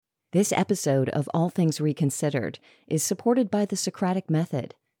This episode of All Things Reconsidered is supported by the Socratic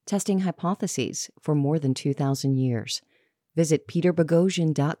Method, testing hypotheses for more than 2,000 years. Visit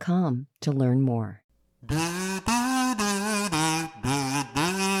peterboghossian.com to learn more.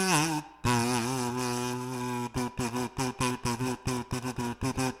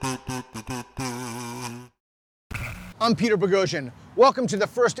 I'm Peter Boghossian. Welcome to the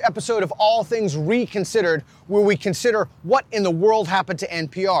first episode of All Things Reconsidered, where we consider what in the world happened to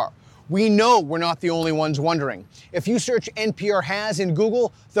NPR. We know we're not the only ones wondering. If you search NPR has in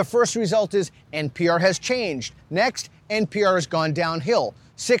Google, the first result is NPR has changed. Next, NPR has gone downhill.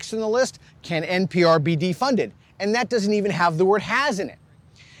 Sixth on the list, can NPR be defunded? And that doesn't even have the word has in it.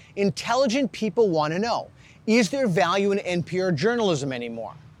 Intelligent people want to know, is there value in NPR journalism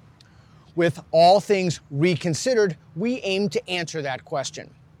anymore? With All Things Reconsidered, we aim to answer that question.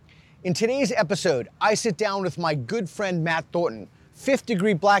 In today's episode, I sit down with my good friend Matt Thornton,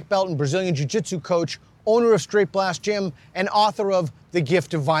 fifth-degree black belt and Brazilian Jiu-Jitsu coach, owner of Straight Blast Gym, and author of The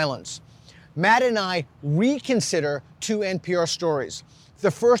Gift of Violence. Matt and I reconsider two NPR stories. The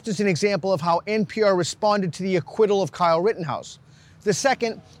first is an example of how NPR responded to the acquittal of Kyle Rittenhouse. The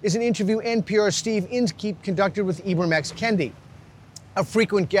second is an interview NPR's Steve Inskeep conducted with Ibram X. Kendi, a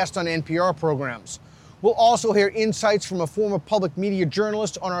frequent guest on NPR programs. We'll also hear insights from a former public media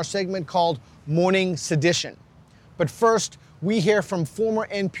journalist on our segment called Morning Sedition. But first, we hear from former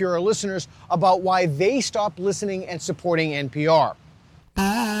NPR listeners about why they stopped listening and supporting NPR.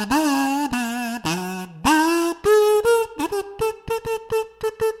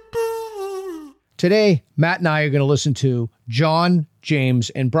 Today, Matt and I are going to listen to John, James,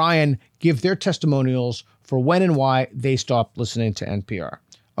 and Brian give their testimonials for when and why they stopped listening to NPR.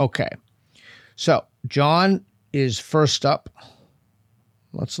 Okay, so John is first up.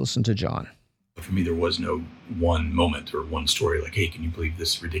 Let's listen to John. For me, there was no one moment or one story like, hey, can you believe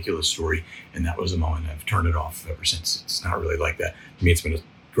this ridiculous story? And that was the moment. I've turned it off ever since. It's not really like that. For me, it's been a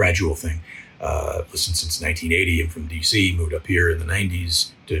gradual thing. Listened since 1980. I'm from D.C., moved up here in the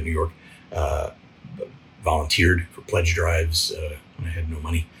 90s to New York. Volunteered for pledge drives when I had no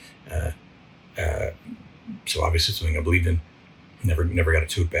money. So obviously something I believed in. Never got a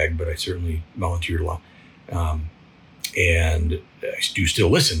tote bag, but I certainly volunteered a lot. And I do still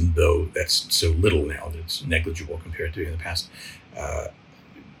listen, though that's so little now that it's negligible compared to in the past.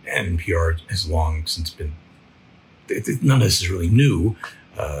 And NPR has long since been, none of this is really new.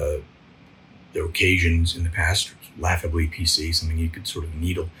 There were occasions in the past, laughably PC, something you could sort of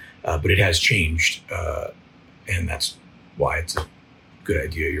needle, but it has changed. And that's why it's a good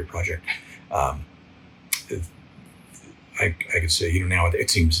idea, your project. I could say, now it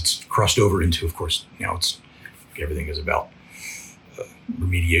seems it's crossed over into, of course, now everything is about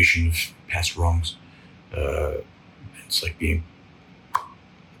remediation of past wrongs. It's like the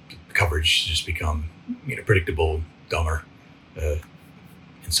coverage has just become, predictable, dumber,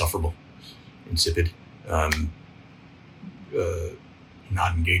 insufferable, insipid,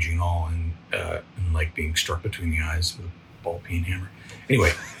 not engaging at all, and like being struck between the eyes with a ball-peen hammer.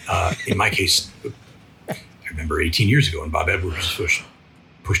 Anyway, in my case, I remember 18 years ago when Bob Edwards was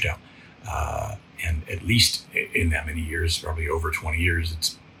pushed out. And at least in that many years, probably over 20 years,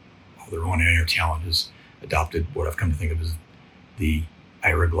 it's all their on-air talent has adopted what I've come to think of as the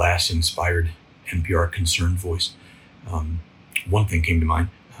Ira Glass-inspired NPR concerned voice. One thing came to mind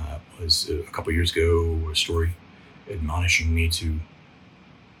was a couple years ago, a story admonishing me to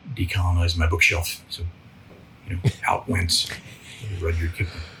decolonize my bookshelf. So, out went Rudyard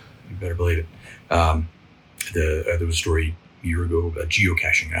Kipling. You better believe it. There was a story a year ago about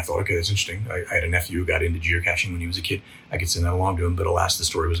geocaching. And I thought, okay, that's interesting. I had a nephew who got into geocaching when he was a kid. I could send that along to him, but alas, the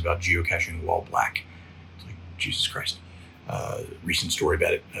story was about geocaching while black. It's like, Jesus Christ. Recent story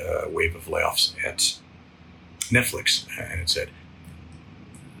about it, a wave of layoffs at Netflix. And it said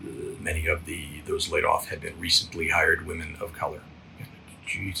many of those laid off had been recently hired women of color.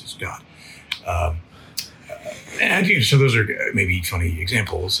 Jesus God. And so those are maybe funny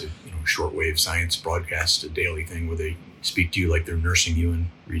examples. Shortwave science broadcast, a daily thing where they speak to you like they're nursing you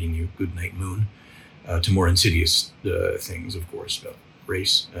and reading you Good Night Moon, to more insidious things, of course, about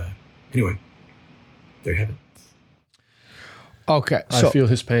race. Anyway, there you have it. Okay. So I feel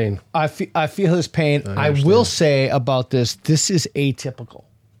his pain. I feel his pain. I will say about this is atypical.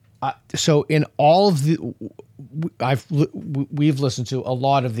 So in all of we've listened to a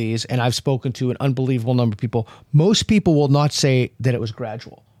lot of these, and I've spoken to an unbelievable number of people. Most people will not say that it was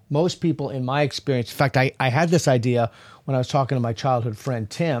gradual. Most people, in my experience, in fact, I had this idea when I was talking to my childhood friend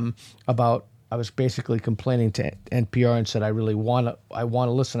Tim about, I was basically complaining to NPR and said, I want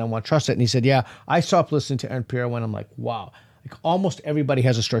to listen, I want to trust it. And he said, yeah, I stopped listening to NPR when I'm like, wow, Like almost everybody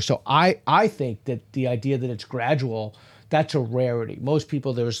has a story. So I think that the idea that it's gradual, that's a rarity. Most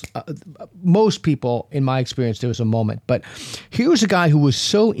people, in my experience, there was a moment. But here was a guy who was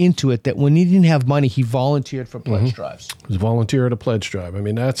so into it that when he didn't have money, he volunteered for pledge drives. He was volunteer at a pledge drive. I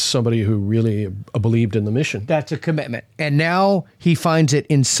mean, that's somebody who really believed in the mission. That's a commitment. And now he finds it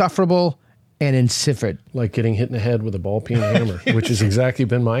insufferable and insipid. Like getting hit in the head with a ball peen hammer, which has exactly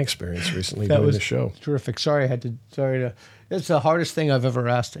been my experience recently doing the show. Terrific. Sorry, it's the hardest thing I've ever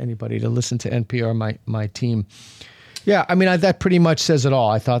asked anybody to listen to NPR, my team. Yeah, I mean, that pretty much says it all.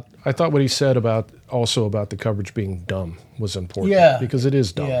 I thought what he said about the coverage being dumb was important. Yeah. Because it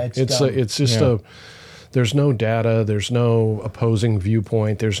is dumb. Yeah, it's dumb. It's just there's no data, there's no opposing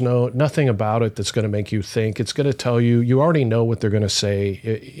viewpoint, there's nothing about it that's going to make you think. It's going to tell you already know what they're going to say.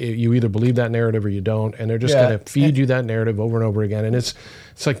 You either believe that narrative or you don't, and they're just going to feed you that narrative over and over again. And it's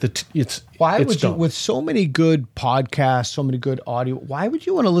like why would dumb. you, with so many good podcasts, so many good audio, why would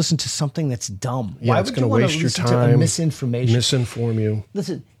you want to listen to something that's dumb? Yeah, why it's would going you to want waste to your listen time, to misinformation? misinform you.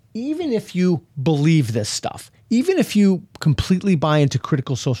 Listen, even if you believe this stuff, even if you completely buy into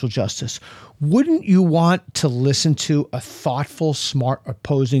critical social justice, wouldn't you want to listen to a thoughtful, smart,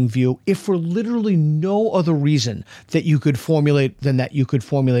 opposing view if for literally no other reason that you could formulate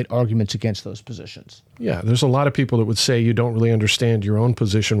arguments against those positions? Yeah, there's a lot of people that would say you don't really understand your own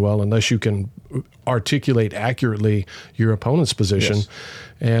position well unless you can articulate accurately your opponent's position. Yes.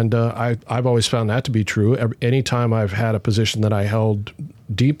 And I've always found that to be true. Anytime I've had a position that I held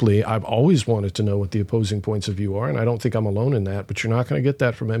deeply, I've always wanted to know what the opposing points of view are, and I don't think I'm alone in that, but you're not going to get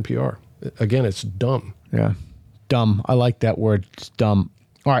that from NPR. Again, it's dumb. Yeah, dumb. I like that word. It's dumb.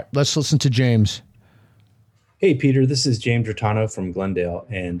 All right, let's listen to James. Hey, Peter, this is James Rittenhouse from Glendale,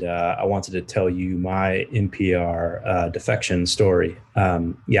 and I wanted to tell you my NPR defection story.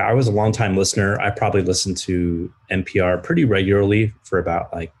 I was a longtime listener. I probably listened to NPR pretty regularly for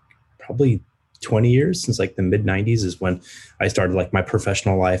about probably 20 years, since the mid 90s is when I started my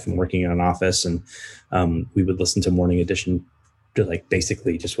professional life and working in an office. And we would listen to Morning Edition to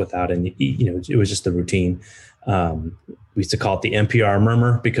basically just without any, it was just the routine. We used to call it the NPR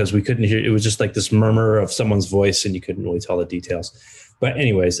murmur because we couldn't hear, it was just this murmur of someone's voice and you couldn't really tell the details. But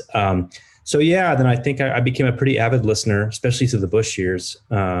anyways, then I think I became a pretty avid listener, especially through the Bush years.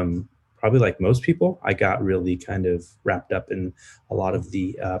 Probably like most people, I got really kind of wrapped up in a lot of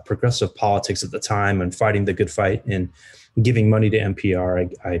the progressive politics at the time and fighting the good fight and giving money to NPR.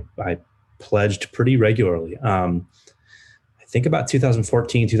 I pledged pretty regularly. I think about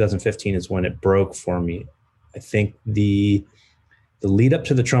 2014, 2015 is when it broke for me. I think the lead up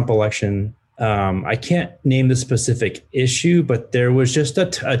to the Trump election, I can't name the specific issue, but there was just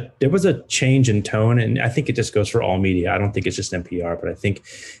there was a change in tone, and I think it just goes for all media. I don't think it's just NPR, but I think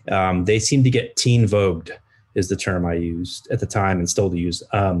they seem to get teen vogued is the term I used at the time and still to use.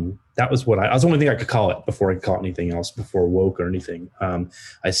 That was what I was the only thing I could call it before I could call it anything else, before woke or anything.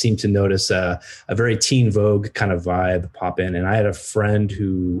 I seemed to notice a very teen vogue kind of vibe pop in. And I had a friend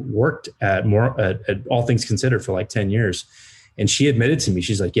who worked at All Things Considered for 10 years. And she admitted to me,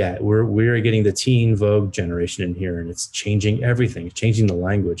 she's like, yeah, we're getting the teen vogue generation in here, and it's changing everything. It's changing the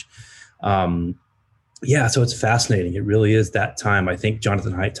language. So it's fascinating. It really is that time. I think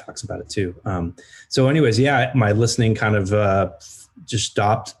Jonathan Haidt talks about it too. My listening kind of just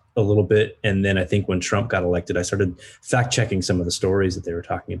stopped a little bit. And then I think when Trump got elected, I started fact checking some of the stories that they were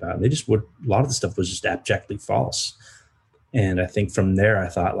talking about. And a lot of the stuff was just abjectly false. And I think from there, I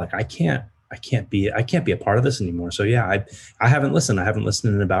thought I can't be a part of this anymore. So I haven't listened. I haven't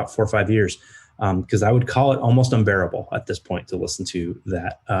listened in about 4 or 5 years. Because I would call it almost unbearable at this point to listen to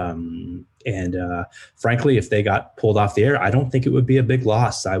that. Frankly, if they got pulled off the air, I don't think it would be a big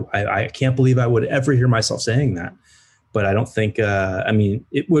loss. I can't believe I would ever hear myself saying that. But I don't think,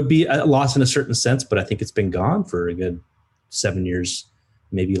 it would be a loss in a certain sense, but I think it's been gone for a good 7 years,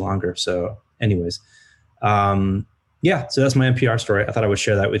 maybe longer. So anyways, so that's my NPR story. I thought I would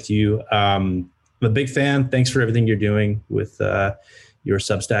share that with you. I'm a big fan. Thanks for everything you're doing with your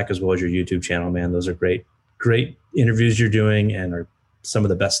Substack as well as your YouTube channel, man. Those are great interviews you're doing and are some of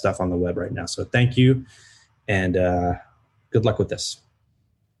the best stuff on the web right now. So thank you. And good luck with this.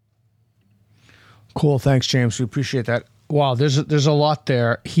 Cool. Thanks, James. We appreciate that. Wow. There's a lot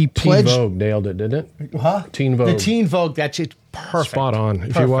there. He pledged. Teen Vogue nailed it, didn't it? Huh? Teen Vogue. The Teen Vogue. That's it. Perfect. Spot on.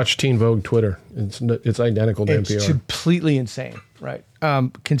 If you watch Teen Vogue Twitter, it's identical to NPR. It's completely insane. Right.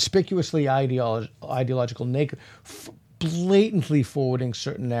 Conspicuously ideological, naked, blatantly forwarding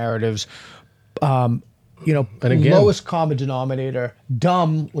certain narratives, and again, lowest common denominator,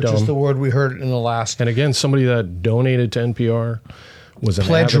 dumb, which is the word we heard in the last. And again, somebody that donated to NPR was an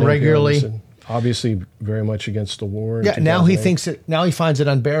pledge avid regularly. Obviously, very much against the war. Yeah, now he thinks it. Now he finds it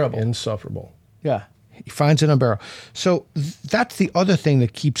unbearable, insufferable. Yeah, he finds it unbearable. So that's the other thing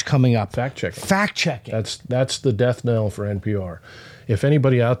that keeps coming up. Fact checking. Fact checking. That's the death knell for NPR. If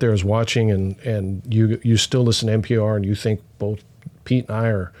anybody out there is watching and you still listen to NPR and you think both Pete and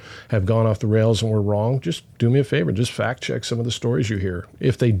I have gone off the rails and we're wrong, just do me a favor. Just fact check some of the stories you hear.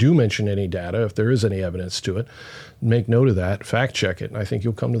 If they do mention any data, if there is any evidence to it, make note of that, fact check it, and I think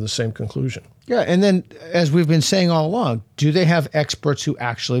you'll come to the same conclusion. Yeah, and then as we've been saying all along, do they have experts who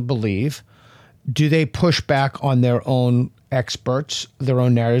actually believe? Do they push back on their own experts, their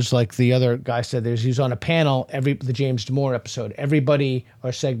own narratives? Like the other guy said, he was on a panel, the James Damore episode, everybody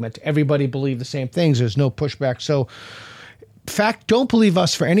believed the same things. There's no pushback. So don't believe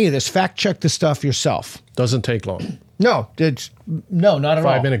us for any of this. Fact check the stuff yourself. Doesn't take long. No, not at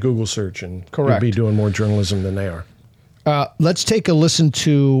all. 5-minute Google search and Correct. You'll be doing more journalism than they are. Let's take a listen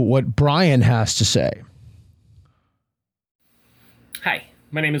to what Brian has to say. Hi,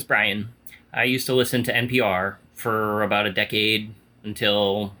 my name is Brian. I used to listen to NPR for about a decade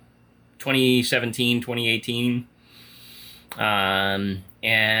until 2017, 2018.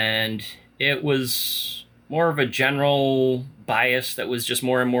 And it was more of a general bias that was just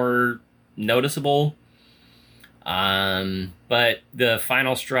more and more noticeable. But the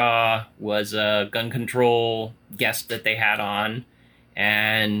final straw was a gun control guest that they had on.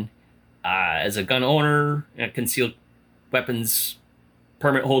 And as a gun owner, a concealed weapons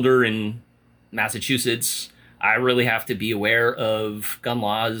permit holder in Massachusetts, I really have to be aware of gun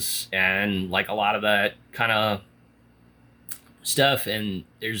laws and like a lot of that kind of stuff. And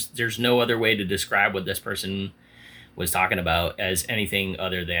there's no other way to describe what this person was talking about as anything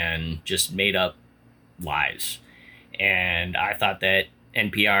other than just made up lies. And I thought that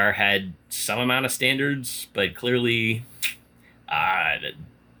NPR had some amount of standards, but clearly I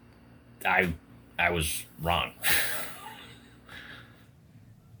was wrong.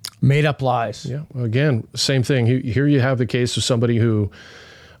 Made up lies. Yeah. Again, same thing. Here you have the case of somebody who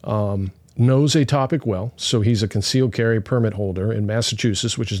knows a topic well. So he's a concealed carry permit holder in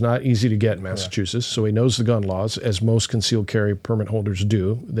Massachusetts, which is not easy to get in Massachusetts. Correct. So he knows the gun laws, as most concealed carry permit holders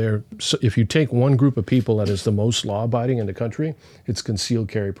do. If you take one group of people that is the most law-abiding in the country, it's concealed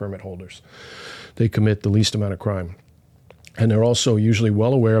carry permit holders. They commit the least amount of crime. And they're also usually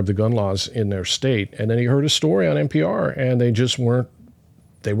well aware of the gun laws in their state. And then he heard a story on NPR, and they just weren't.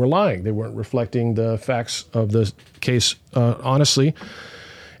 They were lying. They weren't reflecting the facts of the case honestly.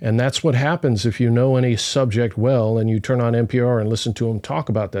 And that's what happens if you know any subject well and you turn on NPR and listen to them talk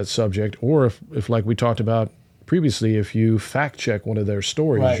about that subject. Or if like we talked about previously, if you fact check one of their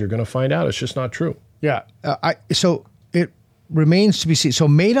stories, right, you're going to find out it's just not true. Yeah. So it remains to be seen. So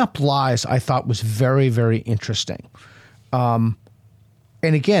made up lies, I thought, was very, very interesting. And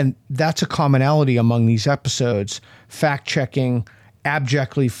again, that's a commonality among these episodes. Fact checking,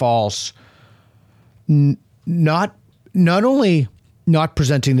 abjectly false, not only not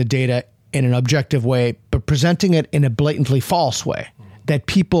presenting the data in an objective way, but presenting it in a blatantly false way that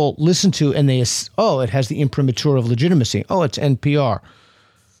people listen to and it has the imprimatur of legitimacy. Oh, it's NPR.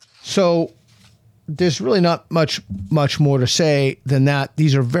 So there's really not much more to say than that.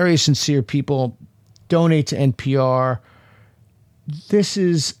 These are very sincere people. Donate to NPR. This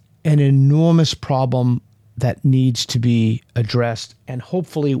is an enormous problem that needs to be addressed. And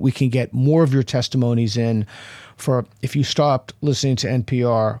hopefully we can get more of your testimonies in for if you stopped listening to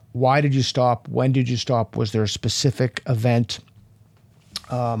NPR, why did you stop? When did you stop? Was there a specific event?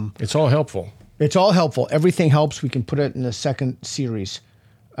 It's all helpful. It's all helpful. Everything helps. We can put it in a second series.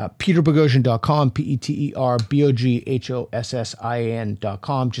 PeterBoghossian.com,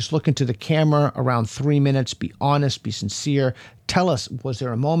 PeterBoghossian.com. Just look into the camera around 3 minutes. Be honest, be sincere. Tell us, was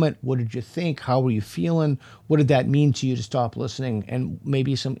there a moment? What did you think? How were you feeling? What did that mean to you to stop listening? And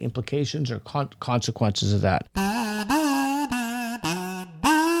maybe some implications or consequences of that.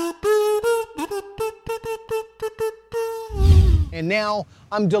 And now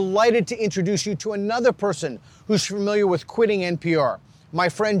I'm delighted to introduce you to another person who's familiar with quitting NPR. My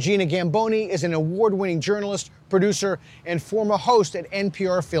friend Gina Gamboni is an award-winning journalist, producer, and former host at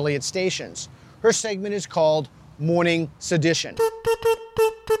NPR affiliate stations. Her segment is called Morning Sedition.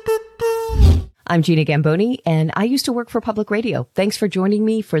 I'm Gina Gamboni, and I used to work for public radio. Thanks for joining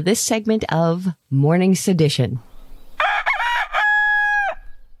me for this segment of Morning Sedition.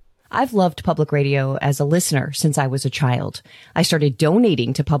 I've loved public radio as a listener since I was a child. I started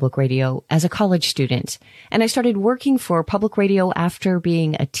donating to public radio as a college student, and I started working for public radio after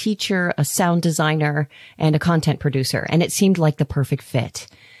being a teacher, a sound designer, and a content producer, and it seemed like the perfect fit.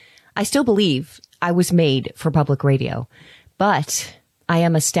 I still believe I was made for public radio, but I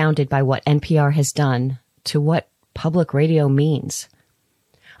am astounded by what NPR has done to what public radio means.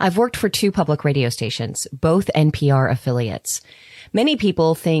 I've worked for 2 public radio stations, both NPR affiliates. Many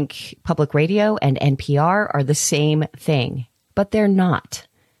people think public radio and NPR are the same thing, but they're not,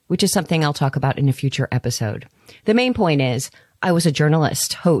 which is something I'll talk about in a future episode. The main point is, I was a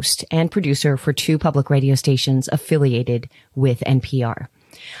journalist, host, and producer for 2 public radio stations affiliated with NPR.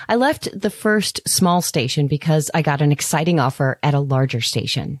 I left the first small station because I got an exciting offer at a larger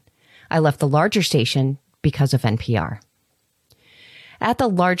station. I left the larger station because of NPR. At the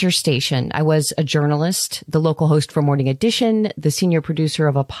larger station, I was a journalist, the local host for Morning Edition, the senior producer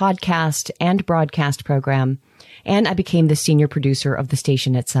of a podcast and broadcast program, and I became the senior producer of the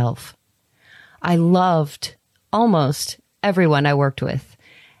station itself. I loved almost everyone I worked with,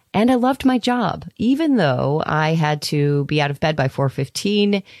 and I loved my job, even though I had to be out of bed by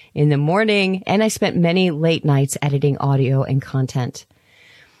 4:15 in the morning, and I spent many late nights editing audio and content.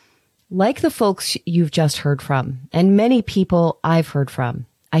 Like the folks you've just heard from, and many people I've heard from,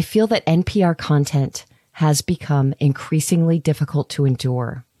 I feel that NPR content has become increasingly difficult to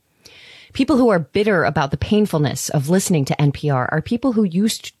endure. People who are bitter about the painfulness of listening to NPR are people who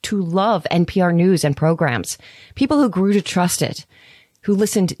used to love NPR news and programs, people who grew to trust it, who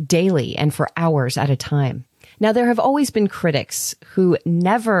listened daily and for hours at a time. Now, there have always been critics who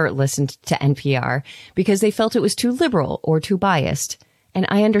never listened to NPR because they felt it was too liberal or too biased. And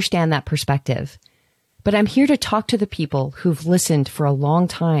I understand that perspective. But I'm here to talk to the people who've listened for a long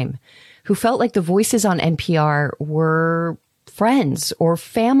time, who felt like the voices on NPR were friends or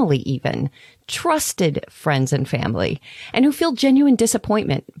family even, trusted friends and family, and who feel genuine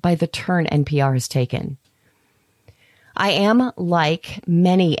disappointment by the turn NPR has taken. I am like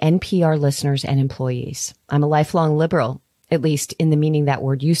many NPR listeners and employees. I'm a lifelong liberal, at least in the meaning that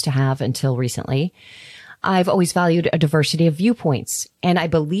word used to have until recently. I've always valued a diversity of viewpoints, and I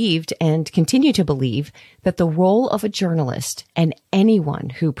believed and continue to believe that the role of a journalist and anyone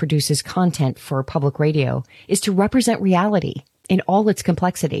who produces content for public radio is to represent reality in all its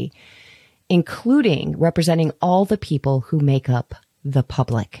complexity, including representing all the people who make up the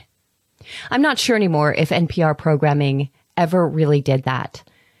public. I'm not sure anymore if NPR programming ever really did that,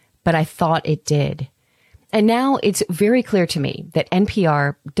 but I thought it did. And now it's very clear to me that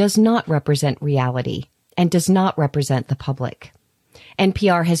NPR does not represent reality and does not represent the public.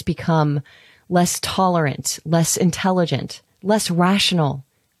 NPR has become less tolerant, less intelligent, less rational,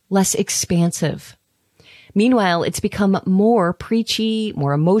 less expansive. Meanwhile, it's become more preachy,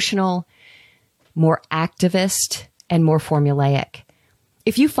 more emotional, more activist, and more formulaic.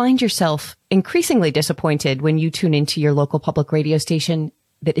 If you find yourself increasingly disappointed when you tune into your local public radio station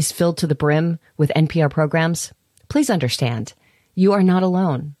that is filled to the brim with NPR programs, please understand, you are not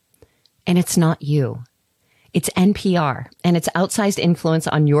alone. And it's not you. It's NPR and its outsized influence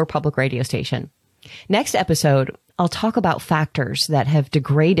on your public radio station. Next episode, I'll talk about factors that have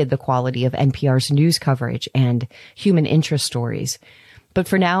degraded the quality of NPR's news coverage and human interest stories. But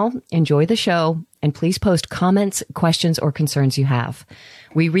for now, enjoy the show and please post comments, questions, or concerns you have.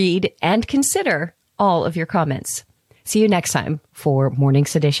 We read and consider all of your comments. See you next time for Morning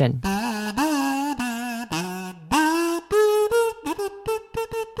Sedition.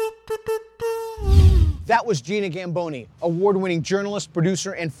 That was Gina Gamboni, award-winning journalist,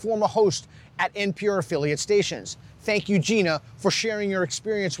 producer, and former host at NPR affiliate stations. Thank you, Gina, for sharing your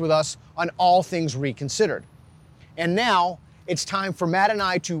experience with us on All Things Reconsidered. And now, it's time for Matt and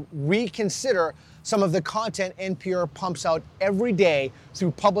I to reconsider some of the content NPR pumps out every day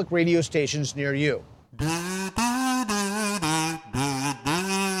through public radio stations near you.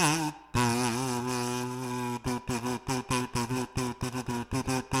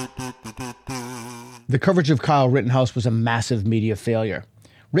 The coverage of Kyle Rittenhouse was a massive media failure.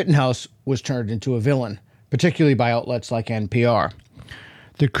 Rittenhouse was turned into a villain, particularly by outlets like NPR.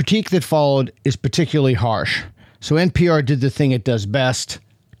 The critique that followed is particularly harsh, so NPR did the thing it does best,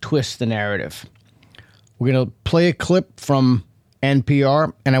 twist the narrative. We're going to play a clip from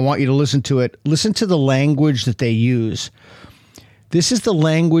NPR, and I want you to listen to it. Listen to the language that they use. This is the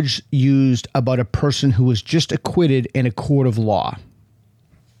language used about a person who was just acquitted in a court of law.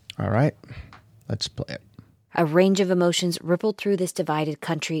 All right? Let's play it. A range of emotions rippled through this divided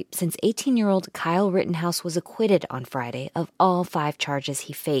country since 18-year-old Kyle Rittenhouse was acquitted on Friday of all 5 charges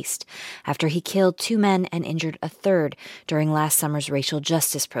he faced after he killed 2 men and injured a third during last summer's racial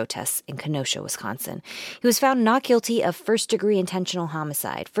justice protests in Kenosha, Wisconsin. He was found not guilty of first-degree intentional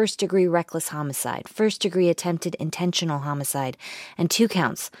homicide, first-degree reckless homicide, first-degree attempted intentional homicide, and 2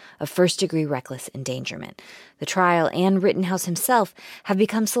 counts of first-degree reckless endangerment. The trial and Rittenhouse himself have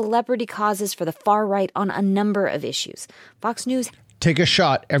become celebrity causes for the far right on a number of issues. Fox News. take a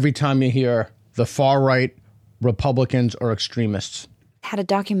shot every time you hear the far right, Republicans, or extremists. Had a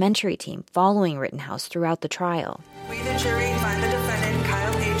documentary team following Rittenhouse throughout the trial. We, the jury, find the defendant,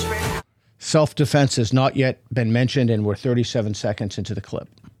 Kyle H. Rittenhouse. Self-defense has not yet been mentioned, and we're 37 seconds into the clip.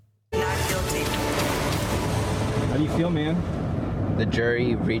 Not guilty. How do you feel, man? The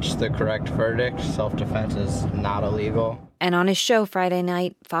jury reached the correct verdict. Self-defense is not illegal. And on his show Friday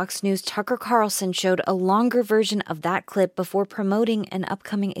night, Fox News' Tucker Carlson showed a longer version of that clip before promoting an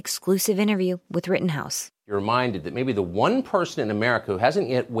upcoming exclusive interview with Rittenhouse. You're reminded that maybe the one person in America who hasn't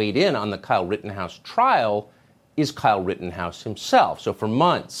yet weighed in on the Kyle Rittenhouse trial is Kyle Rittenhouse himself. So for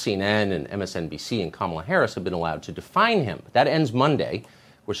months, CNN and MSNBC and Kamala Harris have been allowed to define him. But that ends Monday.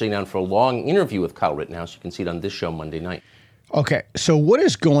 We're sitting down for a long interview with Kyle Rittenhouse. You can see it on this show Monday night. Okay, so what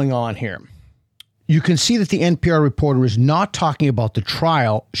is going on here? You can see that the NPR reporter is not talking about the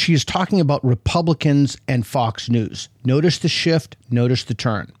trial. She is talking about Republicans and Fox News. Notice the shift, notice the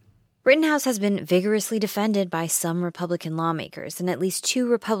turn. Rittenhouse has been vigorously defended by some Republican lawmakers, and at least 2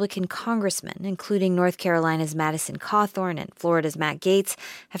 Republican congressmen, including North Carolina's Madison Cawthorn and Florida's Matt Gaetz,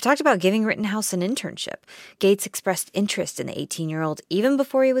 have talked about giving Rittenhouse an internship. Gaetz expressed interest in the 18-year-old even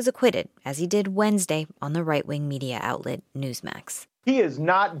before he was acquitted, as he did Wednesday on the right-wing media outlet Newsmax. He is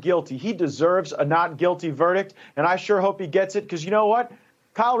not guilty. He deserves a not guilty verdict, and I sure hope he gets it, because you know what?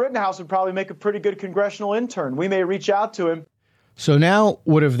 Kyle Rittenhouse would probably make a pretty good congressional intern. We may reach out to him. So now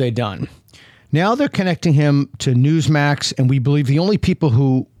what have they done? Now they're connecting him to Newsmax, and we believe the only people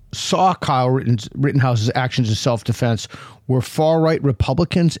who saw Kyle Rittenhouse's actions in self-defense were far-right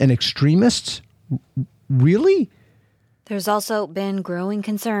Republicans and extremists? Really? There's also been growing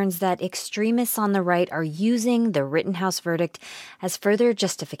concerns that extremists on the right are using the Rittenhouse verdict as further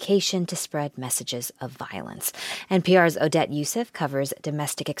justification to spread messages of violence. NPR's Odette Youssef covers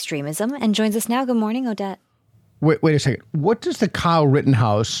domestic extremism and joins us now. Good morning, Odette. Wait a second. What does the Kyle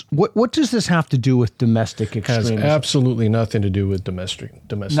Rittenhouse, what does this have to do with domestic extremism? Has absolutely nothing to do with domestic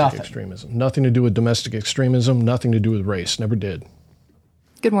extremism. Nothing to do with domestic extremism, nothing to do with race. Never did.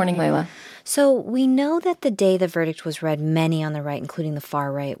 Good morning, Layla. So we know that the day the verdict was read, many on the right, including the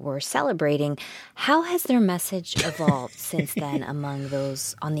far right, were celebrating. How has their message evolved since then among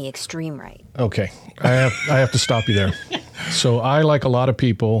those on the extreme right? Okay, I have to stop you there. So I, like a lot of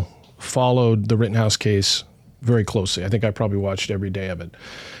people, followed the Rittenhouse case very closely. I think I probably watched every day of it.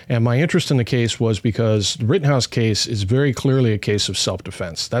 And my interest in the case was because the Rittenhouse case is very clearly a case of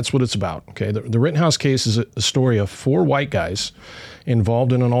self-defense. That's what it's about. Okay, the Rittenhouse case is a story of 4 white guys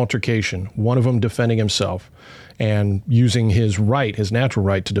involved in an altercation, one of them defending himself and using his right, his natural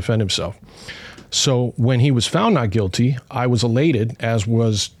right, to defend himself. So when he was found not guilty, I was elated, as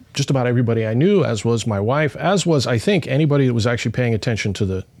was just about everybody I knew, as was my wife, as was, I think, anybody that was actually paying attention to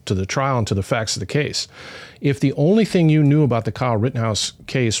the trial and to the facts of the case. If the only thing you knew about the Kyle Rittenhouse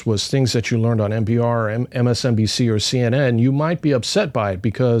case was things that you learned on NPR, MSNBC, or CNN, you might be upset by it,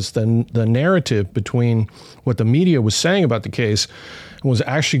 because the narrative between what the media was saying about the case and what was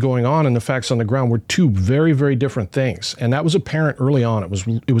actually going on and the facts on the ground were 2 very, very different things. And that was apparent early on.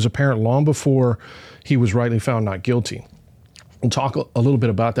 It was apparent long before he was rightly found not guilty. We'll talk a little bit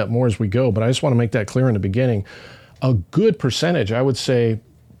about that more as we go, but I just want to make that clear in the beginning. A good percentage, I would say,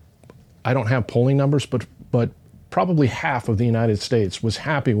 I don't have polling numbers, but probably half of the United States was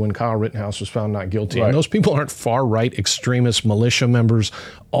happy when Kyle Rittenhouse was found not guilty. Right. And those people aren't far-right extremists, militia members,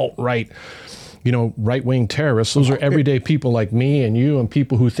 alt-right, right-wing terrorists. Those are everyday people like me and you, and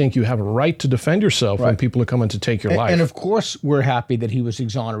people who think you have a right to defend yourself when people are coming to take your life. And of course, we're happy that he was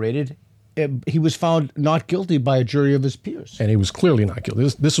exonerated. He was found not guilty by a jury of his peers. And he was clearly not guilty.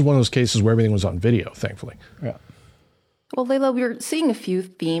 This is one of those cases where everything was on video, thankfully. Yeah. Well, Layla, we're seeing a few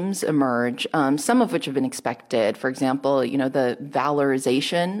themes emerge, some of which have been expected. For example, the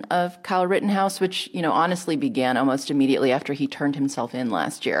valorization of Kyle Rittenhouse, which, honestly began almost immediately after he turned himself in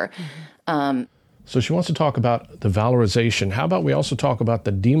last year. Mm-hmm. So she wants to talk about the valorization. How about we also talk about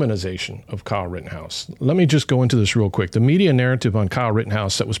the demonization of Kyle Rittenhouse? Let me just go into this real quick. The media narrative on Kyle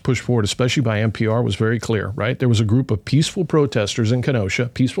Rittenhouse that was pushed forward, especially by NPR, was very clear, right? There was a group of peaceful protesters in Kenosha,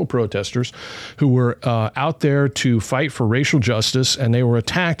 who were out there to fight for racial justice, and they were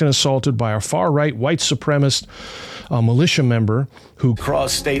attacked and assaulted by a far-right white supremacist militia member who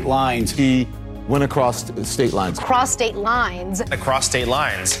crossed state lines. He went across state lines. Cross state lines. Across state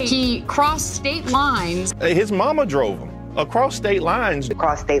lines. He crossed state lines. His mama drove him across state lines.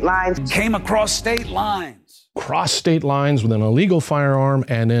 Across state lines. Came across state lines. Crossed state lines with an illegal firearm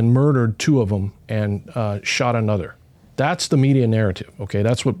and then murdered 2 of them and shot another. That's the media narrative, okay?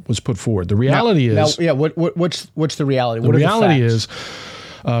 That's what was put forward. The reality is... what's the reality? The reality is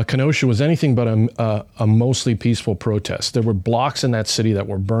Kenosha was anything but a mostly peaceful protest. There were blocks in that city that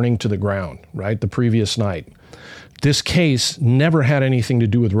were burning to the ground, right, the previous night. This case never had anything to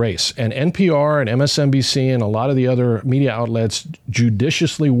do with race. And NPR and MSNBC and a lot of the other media outlets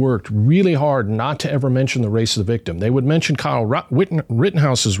judiciously worked really hard not to ever mention the race of the victim. They would mention Kyle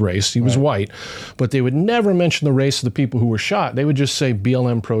Rittenhouse's race. He was white. But they would never mention the race of the people who were shot. They would just say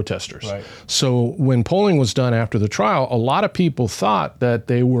BLM protesters. Right. So when polling was done after the trial, a lot of people thought that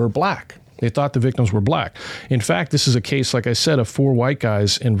they were black. They thought the victims were black. In fact, this is a case, like I said, of 4 white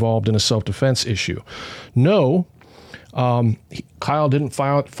guys involved in a self-defense issue. No, Kyle didn't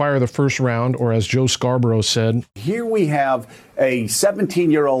fire the first round, or as Joe Scarborough said. Here we have a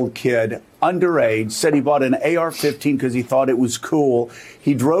 17-year-old kid, underage, said he bought an AR-15 because he thought it was cool.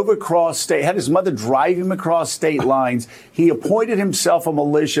 He drove across state, had his mother drive him across state lines. He appointed himself a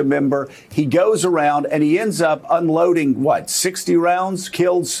militia member. He goes around and he ends up unloading, 60 rounds,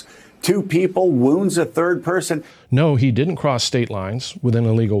 kills 2 people, wounds a 3rd person. No, he didn't cross state lines with an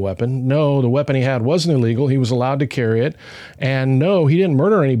illegal weapon. No, the weapon he had wasn't illegal. He was allowed to carry it. And no, he didn't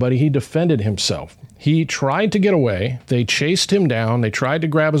murder anybody. He defended himself. He tried to get away. They chased him down. They tried to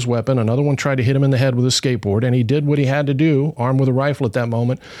grab his weapon. Another one tried to hit him in the head with a skateboard. And he did what he had to do, armed with a rifle at that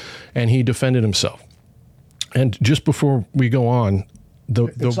moment, and he defended himself. And just before we go on,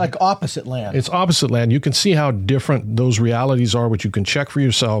 it's like opposite land. It's opposite land. You can see how different those realities are, which you can check for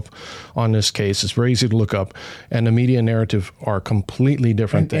yourself on this case. It's very easy to look up. And the media narrative are completely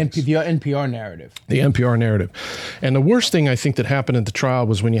different things. The NPR narrative. The NPR narrative. And the worst thing I think that happened at the trial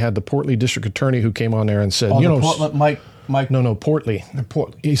was when you had the Portly district attorney who came on there and said, Portly.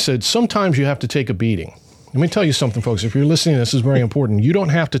 He said, sometimes you have to take a beating. Let me tell you something, folks. If you're listening, this is very important. You don't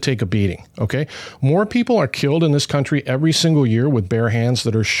have to take a beating, okay? More people are killed in this country every single year with bare hands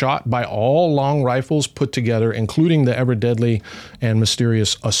that are shot by all long rifles put together, including the ever deadly and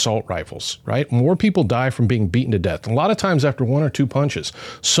mysterious assault rifles, right? More people die from being beaten to death, a lot of times after 1 or 2 punches.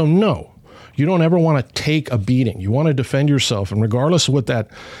 So no, you don't ever want to take a beating. You want to defend yourself. And regardless of what that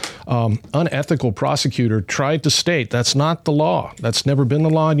unethical prosecutor tried to state, that's not the law. That's never been the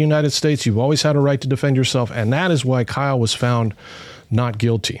law in the United States. You've always had a right to defend yourself. And that is why Kyle was found not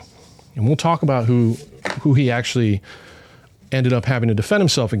guilty. And we'll talk about who he actually ended up having to defend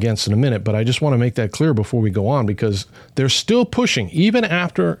himself against in a minute. But I just want to make that clear before we go on, because they're still pushing, even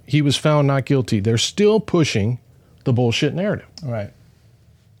after he was found not guilty, they're still pushing the bullshit narrative. Right.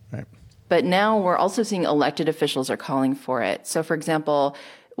 But now we're also seeing elected officials are calling for it. So, for example,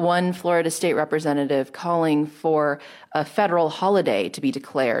 one Florida state representative calling for a federal holiday to be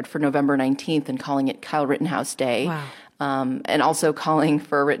declared for November 19th and calling it Kyle Rittenhouse Day. Wow. And also calling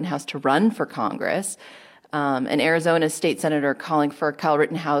for Rittenhouse to run for Congress. An Arizona state senator calling for Kyle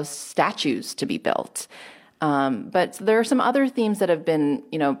Rittenhouse statues to be built. But there are some other themes that have been,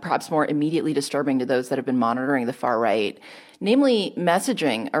 perhaps more immediately disturbing to those that have been monitoring the far right. Namely,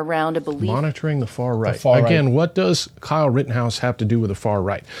 messaging around a belief. Monitoring the far right. Again, what does Kyle Rittenhouse have to do with the far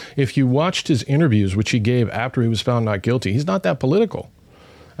right? If you watched his interviews, which he gave after he was found not guilty, he's not that political.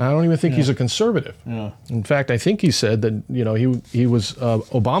 I don't even think he's a conservative. Yeah. In fact, I think he said that he was an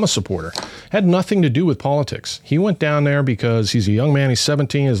Obama supporter. Had nothing to do with politics. He went down there because he's a young man. He's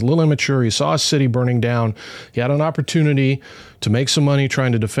 17. He's a little immature. He saw a city burning down. He had an opportunity to make some money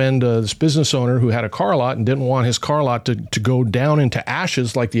trying to defend this business owner who had a car lot and didn't want his car lot to go down into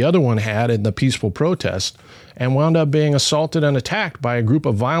ashes like the other one had in the peaceful protest, and wound up being assaulted and attacked by a group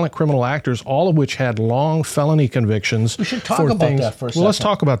of violent criminal actors, all of which had long felony convictions. We should talk about that for a second. Well, let's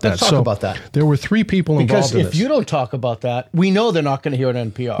talk about that. Let's talk about that. There were 3 people involved in this. Because if you don't talk about that, we know they're not going to hear it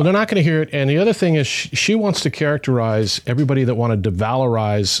on NPR. Well, they're not going to hear it. And the other thing is she wants to characterize everybody that wanted to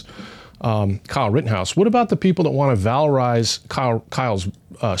valorize Kyle Rittenhouse. What about the people that want to valorize Kyle's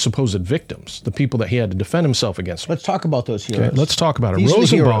supposed victims, the people that he had to defend himself against? Let's talk about those heroes. Okay, let's talk about it. These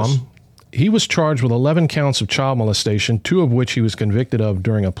Rosenbaum, he was charged with 11 counts of child molestation, 2 of which he was convicted of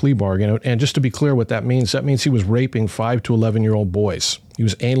during a plea bargain. And just to be clear what that means he was raping 5 to 11-year-old boys. He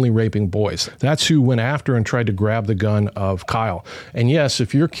was anally raping boys. That's who went after and tried to grab the gun of Kyle. And yes,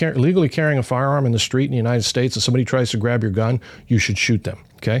 if you're legally carrying a firearm in the street in the United States and somebody tries to grab your gun, you should shoot them.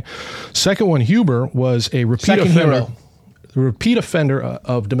 Okay. Second one, Huber, was a repeat offender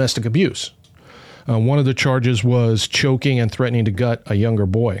of domestic abuse. One of the charges was choking and threatening to gut a younger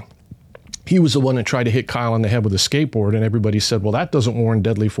boy. He was the one that tried to hit Kyle in the head with a skateboard, and everybody said, well, that doesn't warrant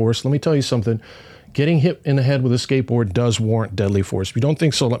deadly force. Let me tell you something. Getting hit in the head with a skateboard does warrant deadly force. If you don't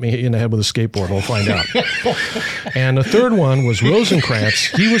think so, let me hit you in the head with a skateboard. We'll find out. And the third one was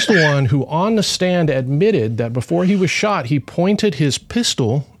Rosencrantz. He was the one who on the stand admitted that before he was shot, he pointed his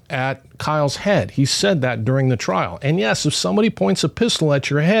pistol at Kyle's head. He said that during the trial. And yes, if somebody points a pistol at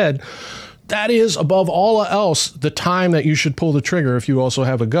your head, that is, above all else, the time that you should pull the trigger if you also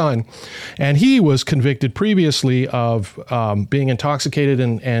have a gun. And he was convicted previously of being intoxicated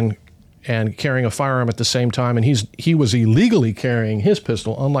and carrying a firearm at the same time. And he was illegally carrying his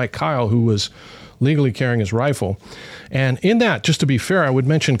pistol, unlike Kyle, who was legally carrying his rifle. And in that, just to be fair, I would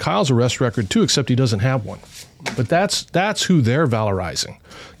mention Kyle's arrest record too, except he doesn't have one. But that's who they're valorizing.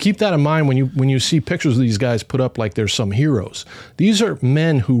 Keep that in mind when you see pictures of these guys put up like they're some heroes. These are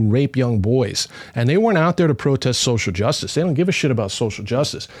men who rape young boys, and they weren't out there to protest social justice. They don't give a shit about social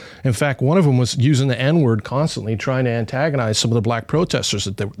justice. In fact, one of them was using the N-word constantly, trying to antagonize some of the black protesters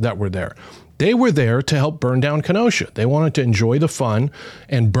that were there. They were there to help burn down Kenosha. They wanted to enjoy the fun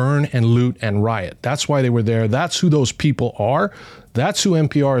and burn and loot and riot. That's why they were there. That's who those people are. That's who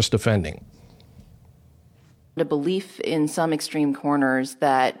NPR is defending. A belief in some extreme corners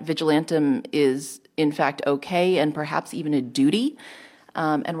that vigilantism is, in fact, okay and perhaps even a duty.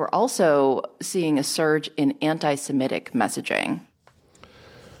 And we're also seeing a surge in anti-Semitic messaging.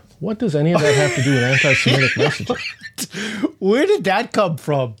 What does any of that have to do with anti-Semitic messaging? Where did that come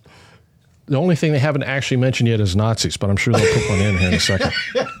from? The only thing they haven't actually mentioned yet is Nazis, but I'm sure they'll put one in here in a second.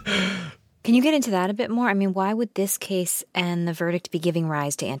 Can you get into that a bit more? I mean, why would this case and the verdict be giving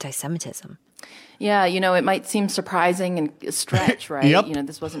rise to anti-Semitism? Yeah, it might seem surprising and a stretch, right? Yep.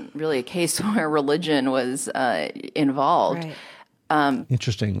 This wasn't really a case where religion was involved. Right.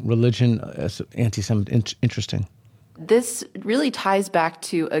 Interesting. Religion as anti-Semitic. Interesting. This really ties back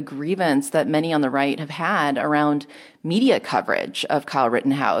to a grievance that many on the right have had around media coverage of Kyle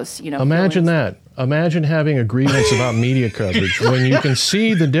Rittenhouse. Imagine that. Imagine having a grievance about media coverage when you can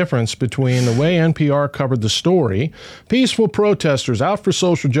see the difference between the way NPR covered the story, peaceful protesters out for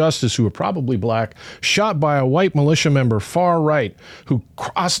social justice who were probably black, shot by a white militia member far right who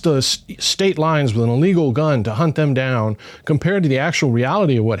crossed the state lines with an illegal gun to hunt them down, compared to the actual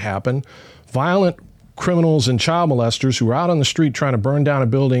reality of what happened. Violent criminals and child molesters who were out on the street trying to burn down a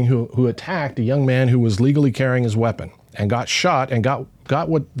building who attacked a young man who was legally carrying his weapon and got shot and got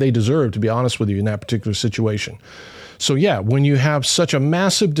what they deserved, to be honest with you, in that particular situation. So yeah, when you have such a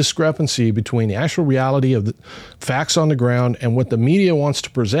massive discrepancy between the actual reality of the facts on the ground and what the media wants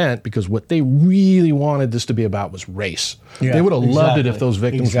to present, because what they really wanted this to be about was race. Yeah, they would have loved it if those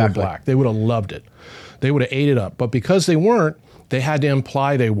victims were black. They would have loved it. They would have ate it up. But because they weren't, they had to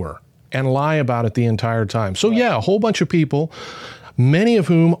imply they were and lie about it the entire time. So yeah, a whole bunch of people, many of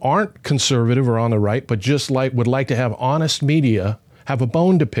whom aren't conservative or on the right, but just would like to have honest media, have a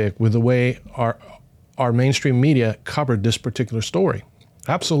bone to pick with the way our mainstream media covered this particular story.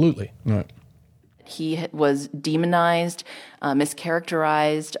 Absolutely. Right. He was demonized,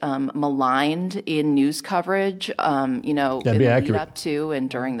 mischaracterized, maligned in news coverage, in the lead up to and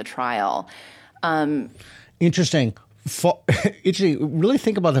during the trial. Interesting. Really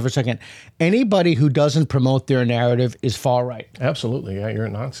think about that for a second. Anybody who doesn't promote their narrative is far right. Absolutely. Yeah, you're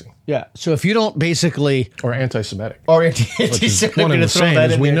a Nazi. Yeah. So if you don't basically... Or anti-Semitic. Or anti-Semitic. One and the same,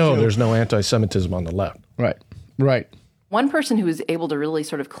 as we know there's no anti-Semitism on the left. Right. Right. One person who was able to really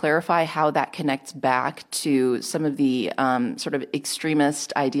sort of clarify how that connects back to some of the sort of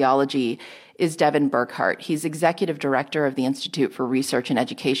extremist ideology is Devin Burkhart. He's executive director of the Institute for Research and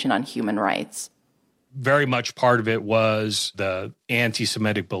Education on Human Rights. Very much part of it was the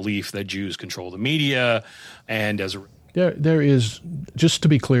anti-Semitic belief that Jews control the media, and as a there is, just to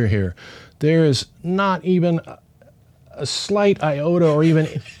be clear here, there is not even a slight iota or even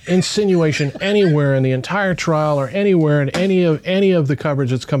insinuation anywhere in the entire trial or anywhere in any of the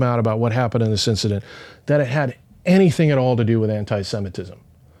coverage that's come out about what happened in this incident that it had anything at all to do with anti-Semitism.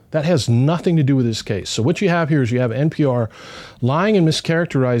 That has nothing to do with this case. So what you have here is you have NPR lying and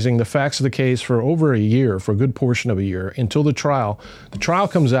mischaracterizing the facts of the case for over a year, for a good portion of a year, until the trial. The trial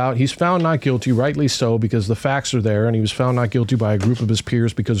comes out. He's found not guilty, rightly so, because the facts are there, and he was found not guilty by a group of his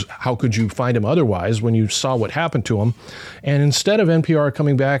peers because how could you find him otherwise when you saw what happened to him? And instead of NPR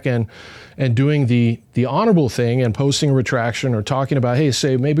coming back and doing the honorable thing and posting a retraction or talking about, hey,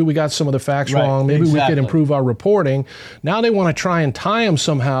 say, maybe we got some of the facts wrong, maybe we could improve our reporting. Now they want to try and tie him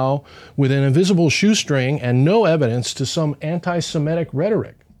somehow with an invisible shoestring and no evidence to some anti-Semitic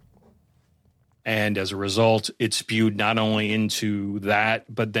rhetoric. And as a result, it spewed not only into that,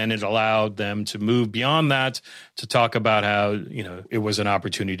 but then it allowed them to move beyond that to talk about how, it was an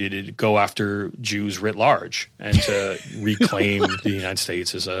opportunity to go after Jews writ large and to reclaim the United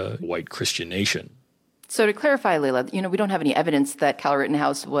States as a white Christian nation. So to clarify, Layla, we don't have any evidence that Kyle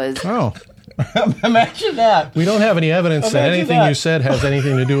Rittenhouse was... Oh, Imagine that. We don't have any evidence that anything you said has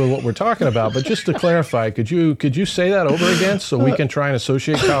anything to do with what we're talking about. But just to clarify, could you say that over again so we can try and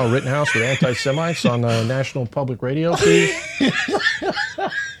associate Kyle Rittenhouse with anti-Semites on the National Public Radio, please?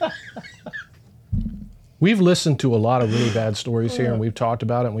 We've listened to a lot of really bad stories here, and we've talked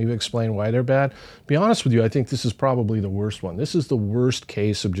about it, and we've explained why they're bad. To be honest with you, I think this is probably the worst one. This is the worst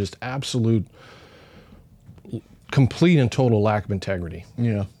case of just absolute, complete and total lack of integrity.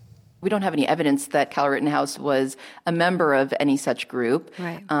 Yeah. We don't have any evidence that Kyle Rittenhouse was a member of any such group,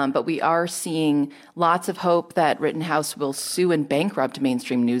 right. But we are seeing lots of hope that Rittenhouse will sue and bankrupt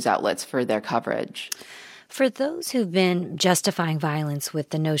mainstream news outlets for their coverage. For those who've been justifying violence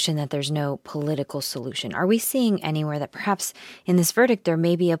with the notion that there's no political solution, are we seeing anywhere that perhaps in this verdict there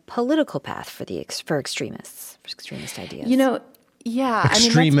may be a political path for extremists, for extremist ideas? Yeah, I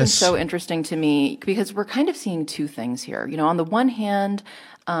mean, that's been so interesting to me because we're kind of seeing two things here. On the one hand,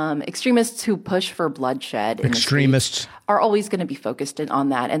 extremists who push for bloodshed extremists are always going to be focused on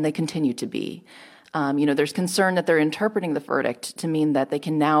that, and they continue to be. There's concern that they're interpreting the verdict to mean that they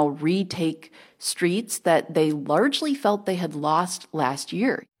can now retake streets that they largely felt they had lost last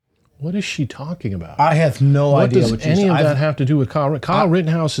year. What is she talking about? I have no idea. What does any of that have to do with Kyle? Kyle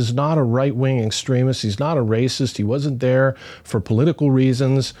Rittenhouse is not a right-wing extremist. He's not a racist. He wasn't there for political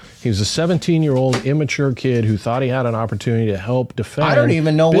reasons. He was a 17-year-old immature kid who thought he had an opportunity to help defend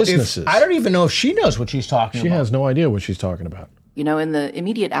businesses. I don't even know if she knows what she's talking about. She has no idea what she's talking about. In the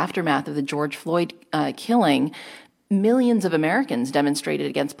immediate aftermath of the George Floyd killing, millions of Americans demonstrated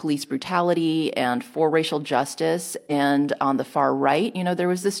against police brutality and for racial justice. And on the far right, there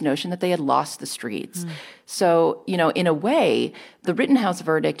was this notion that they had lost the streets. So, in a way, the Rittenhouse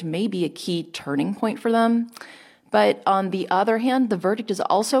verdict may be a key turning point for them. But on the other hand, the verdict is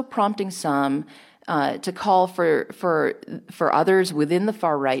also prompting some to call for others within the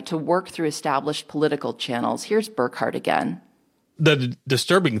far right to work through established political channels. Here's Burkhart again. The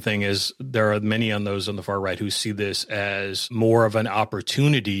disturbing thing is there are many on those on the far right who see this as more of an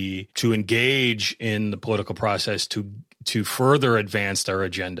opportunity to engage in the political process to further advance their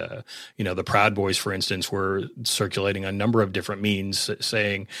agenda. The Proud Boys, for instance, were circulating a number of different means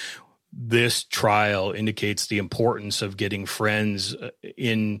saying this trial indicates the importance of getting friends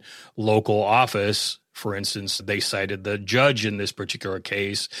in local office. For instance, they cited the judge in this particular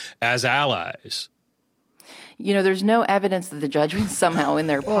case as allies. There's no evidence that the judge was somehow in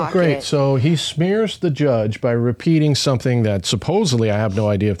their pocket. Oh, great. So he smears the judge by repeating something that supposedly, I have no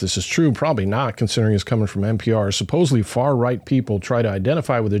idea if this is true, probably not, considering it's coming from NPR. Supposedly far-right people try to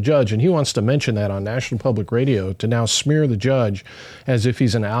identify with the judge, and he wants to mention that on National Public Radio to now smear the judge as if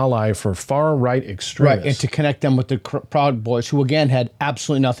he's an ally for far-right extremists. Right, and to connect them with the Proud Boys, who, again, had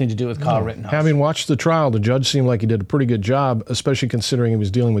absolutely nothing to do with Kyle Rittenhouse. Having watched the trial, the judge seemed like he did a pretty good job, especially considering he was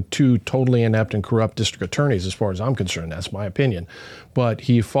dealing with two totally inept and corrupt district attorneys, as far as I'm concerned. That's my opinion. But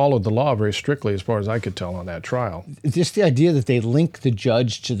he followed the law very strictly, as far as I could tell, on that trial. Just the idea that they link the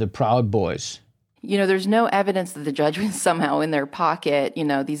judge to the Proud Boys. There's no evidence that the judge was somehow in their pocket.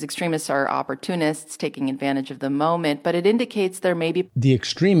 These extremists are opportunists taking advantage of the moment, but it indicates there may be... The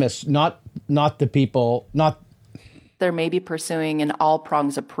extremists, not the people, They may be pursuing an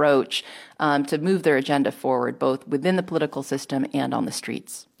all-prongs approach to move their agenda forward, both within the political system and on the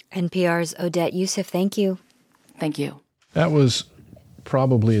streets. NPR's Odette Youssef, thank you. Thank you. That was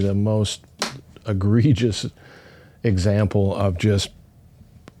probably the most egregious example of just,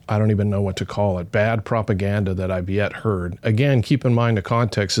 I don't even know what to call it, bad propaganda that I've yet heard. Again, keep in mind the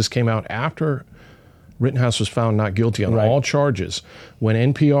context. This came out after Rittenhouse was found not guilty on all charges,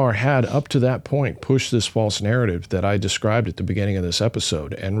 when NPR had, up to that point, pushed this false narrative that I described at the beginning of this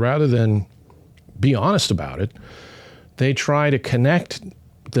episode. And rather than be honest about it, they try to connect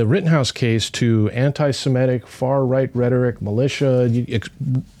the Rittenhouse case to anti-Semitic, far-right rhetoric, militia,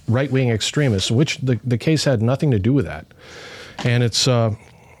 right-wing extremists, which the case had nothing to do with that. And it's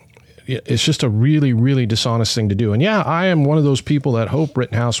just a really, really dishonest thing to do. And yeah, I am one of those people that hope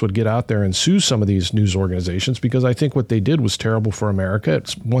Rittenhouse would get out there and sue some of these news organizations, because I think what they did was terrible for America.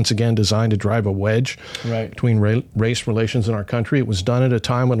 It's once again designed to drive a wedge between race relations in our country. It was done at a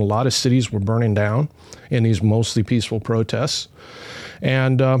time when a lot of cities were burning down in these mostly peaceful protests.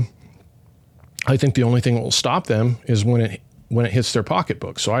 And I think the only thing that will stop them is when it hits their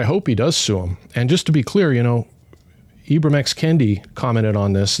pocketbook. So I hope he does sue them. And just to be clear, Ibram X. Kendi commented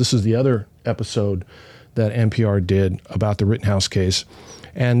on this. This is the other episode that NPR did about the Rittenhouse case.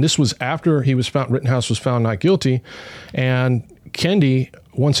 And this was after Rittenhouse was found not guilty. And Kendi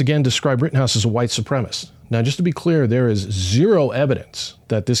once again described Rittenhouse as a white supremacist. Now, just to be clear, there is zero evidence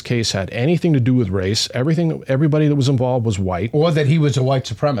that this case had anything to do with race. Everybody that was involved was white. Or that he was a white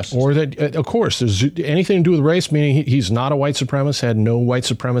supremacist. Or that, of course, there's anything to do with race, meaning he's not a white supremacist, had no white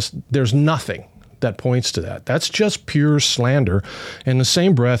supremacist. There's nothing that points to that. That's just pure slander. In the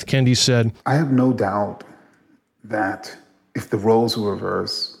same breath, Kendi said, I have no doubt that if the roles were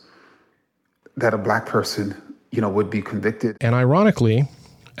reversed, that a black person, would be convicted. And ironically,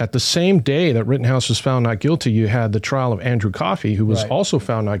 at the same day that Rittenhouse was found not guilty, you had the trial of Andrew Coffey, who was also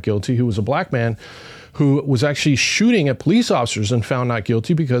found not guilty, who was a black man who was actually shooting at police officers and found not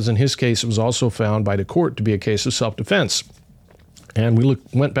guilty because in his case, it was also found by the court to be a case of self-defense. And we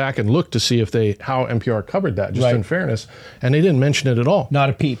went back and looked to see how NPR covered that, just in fairness, and they didn't mention it at all. Not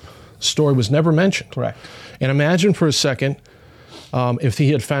a peep. The story was never mentioned. Correct. And imagine for a second if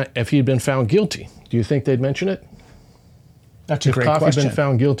he had been found guilty. Do you think they'd mention it? That's a great question. If Coffey had been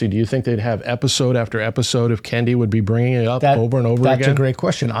found guilty, do you think they'd have episode after episode of Kendi would be bringing it up over and over again? That's a great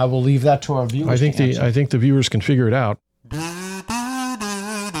question. I will leave that to our viewers. I think the viewers can figure it out.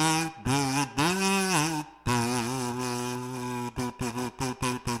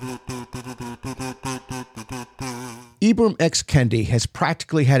 Ibram X. Kendi has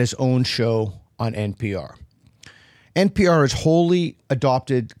practically had his own show on NPR. NPR has wholly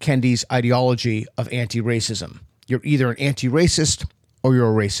adopted Kendi's ideology of anti-racism. You're either an anti-racist or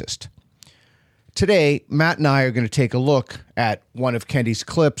you're a racist. Today, Matt and I are going to take a look at one of Kendi's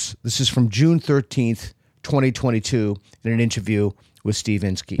clips. This is from June 13th, 2022, in an interview with Steve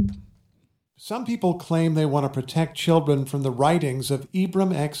Inskeep. Some people claim they want to protect children from the writings of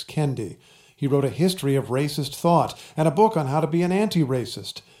Ibram X. Kendi. He wrote a history of racist thought and a book on how to be an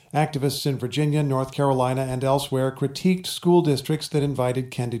anti-racist. Activists in Virginia, North Carolina, and elsewhere critiqued school districts that invited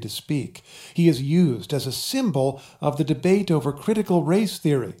Kendi to speak. He is used as a symbol of the debate over critical race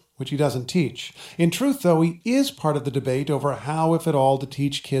theory, which he doesn't teach. In truth, though, he is part of the debate over how, if at all, to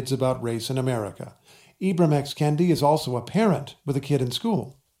teach kids about race in America. Ibram X. Kendi is also a parent with a kid in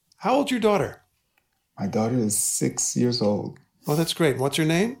school. How old's your daughter? My daughter is 6 years old. Oh, that's great. What's her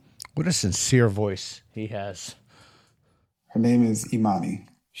name? What a sincere voice he has. Her name is Imani.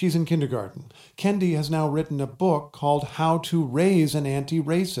 She's in kindergarten. Kendi has now written a book called How to Raise an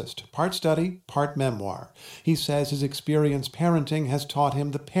Anti-Racist, part study, part memoir. He says his experience parenting has taught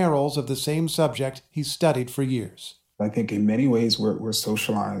him the perils of the same subject he's studied for years. I think in many ways we're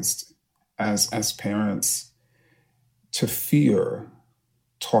socialized as parents to fear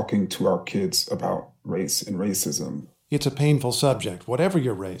talking to our kids about race and racism. It's a painful subject, whatever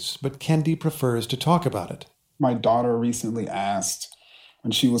your race, but Kendi prefers to talk about it. My daughter recently asked,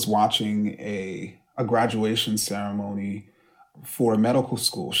 when she was watching a graduation ceremony for a medical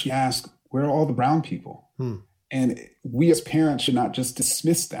school, she asked, where are all the brown people? And we as parents should not just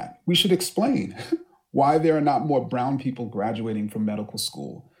dismiss that. We should explain why there are not more brown people graduating from medical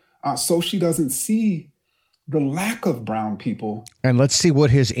school. So she doesn't see the lack of brown people. And let's see what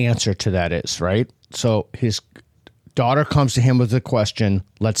his answer to that is, right? So his daughter comes to him with a question.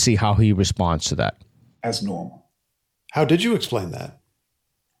 Let's see how he responds to that. As normal. How did you explain that?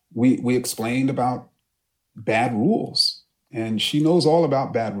 We explained about bad rules. And she knows all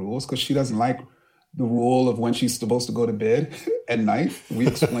about bad rules because she doesn't like the rule of when she's supposed to go to bed at night. We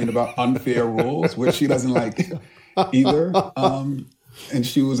explained about unfair rules, which she doesn't like either. And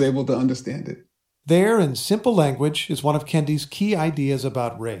she was able to understand it. There, in simple language, is one of Kendi's key ideas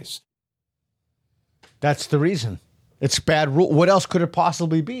about race. That's the reason. It's bad rule. What else could it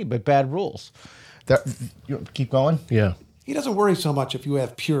possibly be but bad rules? Keep going? Yeah. He doesn't worry so much if you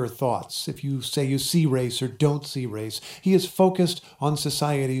have pure thoughts, if you say you see race or don't see race. He is focused on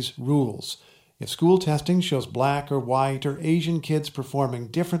society's rules. If school testing shows black or white or Asian kids performing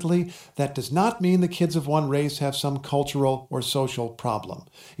differently, that does not mean the kids of one race have some cultural or social problem.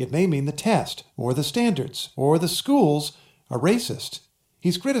 It may mean the test, or the standards, or the schools are racist.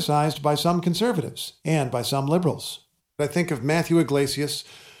 He's criticized by some conservatives and by some liberals. I think of Matthew Iglesias,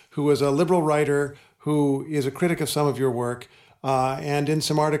 who is a liberal writer who is a critic of some of your work, and in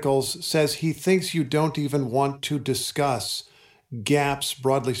some articles says he thinks you don't even want to discuss gaps,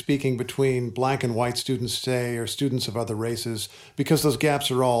 broadly speaking, between black and white students, say, or students of other races, because those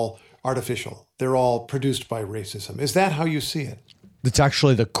gaps are all artificial. They're all produced by racism. Is that how you see it? It's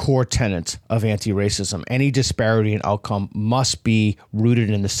actually the core tenet of anti-racism. Any disparity in outcome must be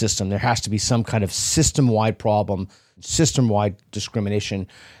rooted in the system. There has to be some kind of system-wide problem, system-wide discrimination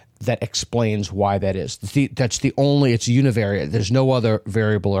that explains why that is. That's the only, it's univariate. There's no other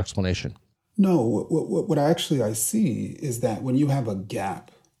variable or explanation. No, what I see is that when you have a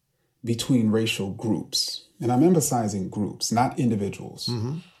gap between racial groups, and I'm emphasizing groups, not individuals,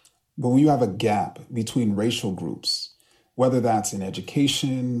 But when you have a gap between racial groups, whether that's in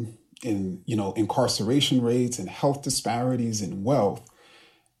education, in incarceration rates, and health disparities, and wealth,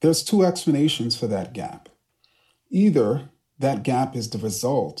 there's two explanations for that gap. Either that gap is the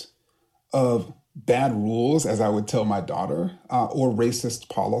result of bad rules, as I would tell my daughter, or racist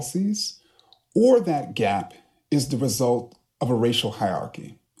policies, or that gap is the result of a racial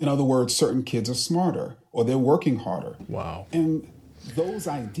hierarchy. In other words, certain kids are smarter or they're working harder. Wow. And those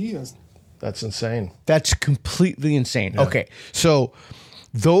ideas. That's insane. That's completely insane. Yeah. Okay, so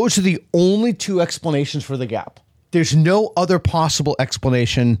those are the only two explanations for the gap. There's no other possible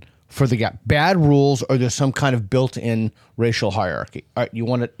explanation for the gap. Bad rules, or there's some kind of built-in racial hierarchy. All right, you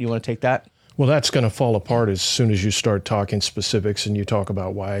want to take that? Well, that's going to fall apart as soon as you start talking specifics and you talk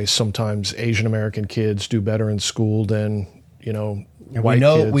about why sometimes Asian American kids do better in school than, white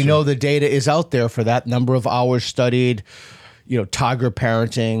kids. We know the data is out there for that number of hours studied, tiger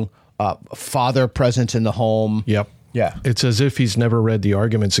parenting, father presence in the home. Yep. Yeah. It's as if he's never read the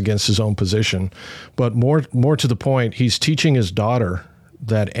arguments against his own position. But more to the point, he's teaching his daughter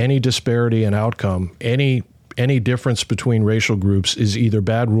that any disparity in outcome, any difference between racial groups is either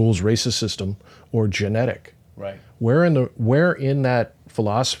bad rules, racist system, or genetic. Right. Where in that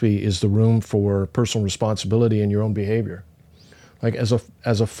philosophy is the room for personal responsibility in your own behavior? Like as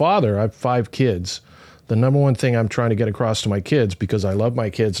a father, I have 5 kids. The number one thing I'm trying to get across to my kids, because I love my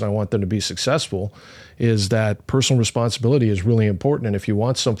kids and I want them to be successful, is that personal responsibility is really important. And if you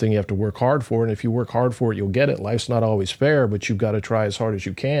want something, you have to work hard for it. And if you work hard for it, you'll get it. Life's not always fair, but you've got to try as hard as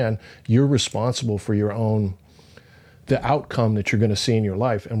you can. You're responsible for the outcome that you're going to see in your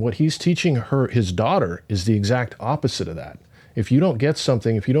life. And what he's teaching his daughter is the exact opposite of that. If you don't get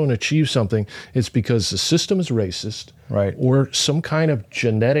something, if you don't achieve something, it's because the system is racist, right, or some kind of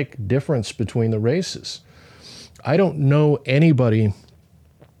genetic difference between the races. I don't know anybody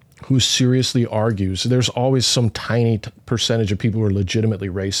who seriously argues. There's always some tiny percentage of people who are legitimately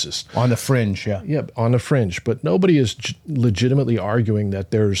racist. On the fringe, yeah. Yeah, on the fringe. But nobody is legitimately arguing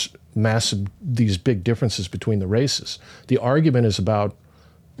that there's these big differences between the races. The argument is about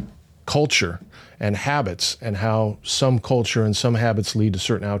culture and habits, and how some culture and some habits lead to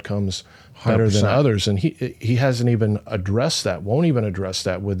certain outcomes better 100%. Than others. And he hasn't even addressed that, won't even address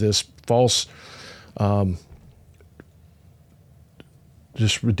that with this false,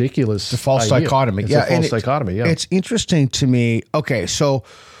 just ridiculous the false idea. Dichotomy. It's yeah, a false dichotomy, yeah. It's interesting to me. Okay, so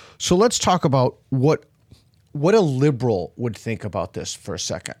let's talk about what a liberal would think about this for a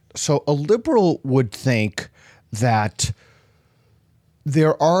second. So a liberal would think that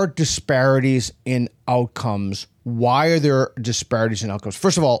there are disparities in outcomes. Why are there disparities in outcomes?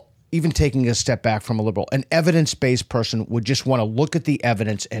 First of all, even taking a step back from a liberal, an evidence-based person would just want to look at the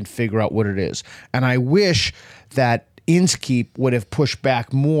evidence and figure out what it is. And I wish that Inskeep would have pushed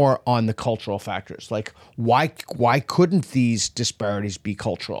back more on the cultural factors. Like, why couldn't these disparities be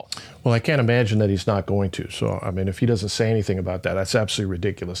cultural? Well, I can't imagine that he's not going to. So, I mean, if he doesn't say anything about that, that's absolutely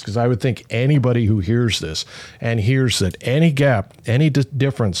ridiculous. Because I would think anybody who hears this and hears that any gap, any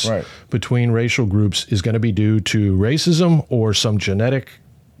difference between racial groups is going to be due to racism or some genetic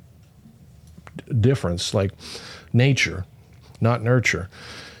difference, like nature, not nurture,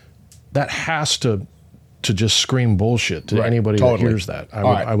 that has to just scream bullshit to anybody that hears that.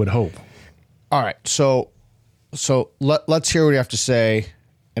 I would hope. All right. So let's hear what you have to say.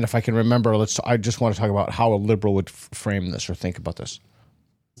 And if I can remember, I just want to talk about how a liberal would frame this or think about this.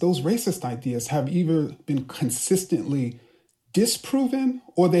 Those racist ideas have either been consistently disproven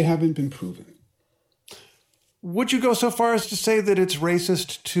or they haven't been proven. Would you go so far as to say that it's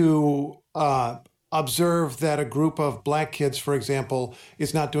racist to observe that a group of black kids, for example,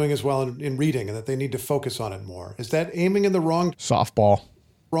 is not doing as well in reading and that they need to focus on it more? Is that aiming in the wrong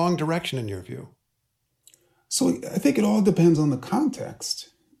direction in your view? So I think it all depends on the context,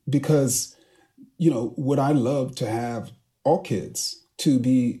 because, would I love to have all kids to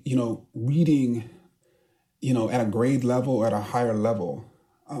be, reading, at a grade level, at a higher level?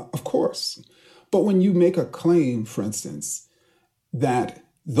 Of course. But when you make a claim, for instance, that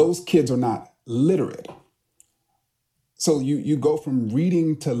those kids are not literate. So you go from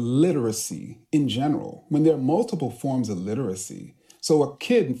reading to literacy in general, when there are multiple forms of literacy. So a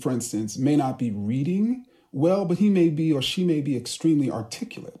kid, for instance, may not be reading well, but he may be or she may be extremely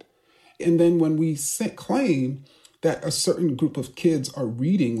articulate. And then when we claim that a certain group of kids are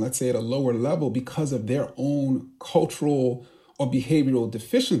reading, let's say at a lower level because of their own cultural or behavioral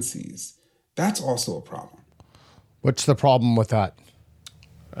deficiencies, that's also a problem. What's the problem with that?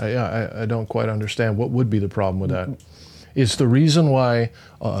 I don't quite understand. What would be the problem with that? Is the reason why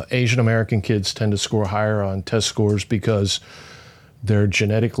Asian American kids tend to score higher on test scores because they're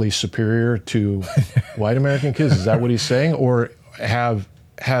genetically superior to white American kids? Is that what he's saying? Or have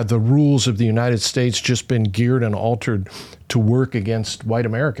the rules of the United States just been geared and altered to work against white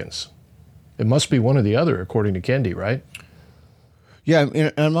Americans? It must be one or the other, according to Kendi, right?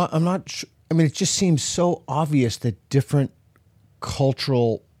 Yeah, I'm not. I mean, it just seems so obvious that different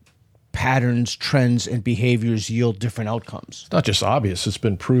cultural patterns, trends, and behaviors yield different outcomes. It's not just obvious. It's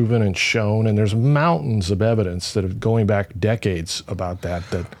been proven and shown, and there's mountains of evidence that are going back decades about that.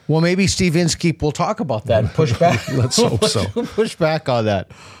 Well, maybe Steve Inskeep will talk about that and push back. Let's hope so. Push back on that.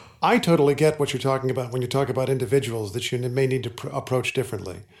 I totally get what you're talking about when you talk about individuals that you may need to approach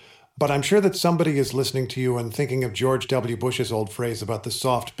differently. But I'm sure that somebody is listening to you and thinking of George W. Bush's old phrase about the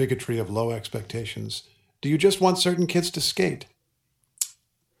soft bigotry of low expectations. Do you just want certain kids to skate?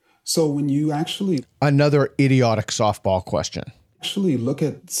 So when you actually... Another idiotic softball question. Actually look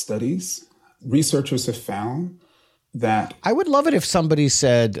at studies, researchers have found that... I would love it if somebody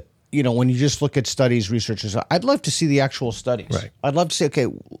said, when you just look at studies, researchers, I'd love to see the actual studies. Right. I'd love to say, okay,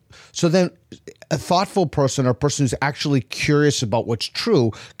 so then a thoughtful person or a person who's actually curious about what's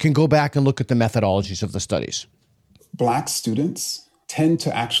true can go back and look at the methodologies of the studies. Black students tend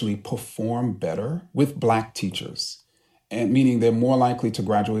to actually perform better with Black teachers. And meaning they're more likely to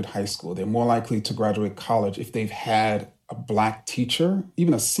graduate high school. They're more likely to graduate college if they've had a Black teacher,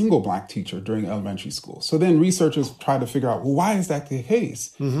 even a single Black teacher during elementary school. So then researchers try to figure out, well, why is that the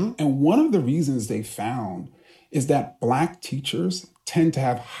case? Mm-hmm. And one of the reasons they found is that Black teachers tend to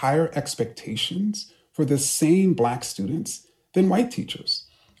have higher expectations for the same Black students than white teachers.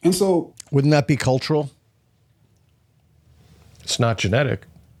 And so... Wouldn't that be cultural? It's not genetic.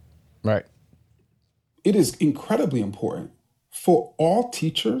 Right. It is incredibly important for all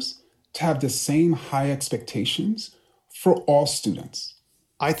teachers to have the same high expectations for all students.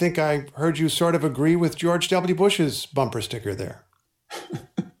 I think I heard you sort of agree with George W. Bush's bumper sticker there.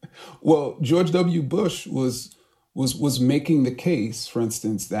 Well, George W. Bush was making the case, for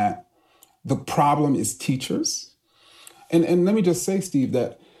instance, that the problem is teachers. And let me just say, Steve,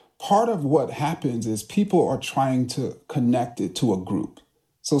 that part of what happens is people are trying to connect it to a group.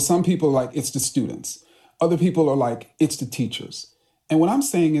 So some people are like, it's the students. Other people are like, it's the teachers. And what I'm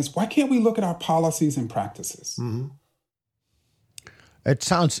saying is, why can't we look at our policies and practices? Mm-hmm. It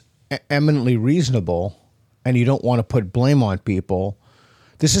sounds eminently reasonable, and you don't want to put blame on people.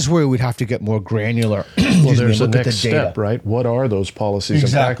 This is where we'd have to get more granular. Well, there's a next step, right? What are those policies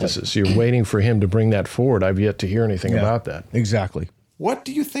and practices? You're waiting for him to bring that forward. I've yet to hear anything about that. Exactly. What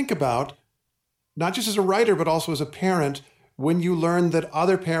do you think about, not just as a writer, but also as a parent, when you learn that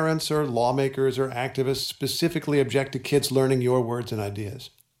other parents or lawmakers or activists specifically object to kids learning your words and ideas?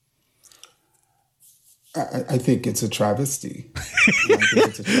 I think it's a travesty. I think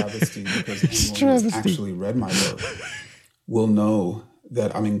it's a travesty because anyone who's actually read my work will know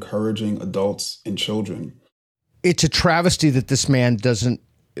that I'm encouraging adults and children. It's a travesty that this man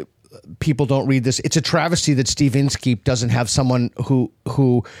people don't read this. It's a travesty that Steve Inskeep doesn't have someone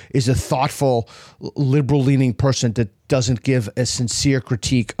who is a thoughtful, liberal-leaning person that doesn't give a sincere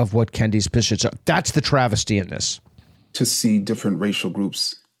critique of what Kendi's positions are. That's the travesty in this. To see different racial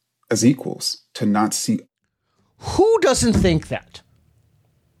groups as equals, to not see... Who doesn't think that?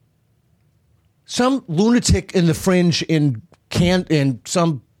 Some lunatic in the fringe in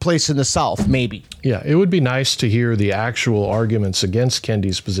some place in the South, maybe. Yeah, it would be nice to hear the actual arguments against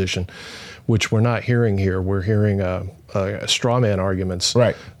Kendi's position, which we're not hearing here. We're hearing straw man arguments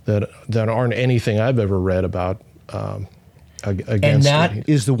that aren't anything I've ever read about against. And that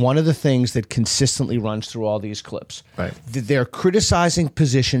is one of the things that consistently runs through all these clips. Right. They're criticizing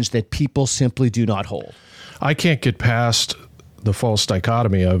positions that people simply do not hold. I can't get past the false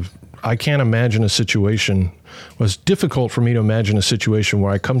dichotomy of I can't imagine a situation. It was difficult for me to imagine a situation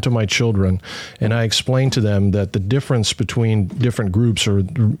where I come to my children and I explain to them that the difference between different groups, or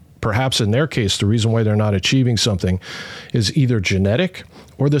perhaps in their case, the reason why they're not achieving something, is either genetic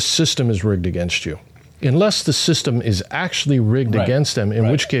or the system is rigged against you. Unless the system is actually rigged against them, in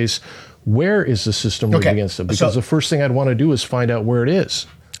which case, where is the system rigged against them? Because the first thing I'd want to do is find out where it is.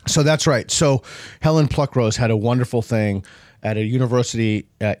 So that's right. So Helen Pluckrose had a wonderful thing at a university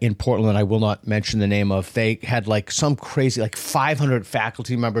in Portland, I will not mention the name of. They had some crazy, 500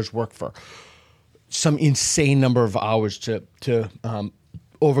 faculty members work for some insane number of hours to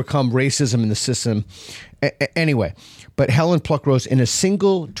overcome racism in the system. Anyway, but Helen Pluckrose, in a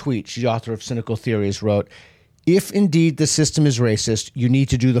single tweet, she's the author of Cynical Theories, wrote, if indeed the system is racist, you need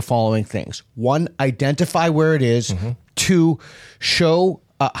to do the following things. 1, identify where it is. Mm-hmm. 2, show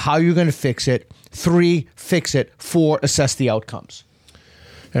how you're going to fix it. 3, fix it. 4, assess the outcomes.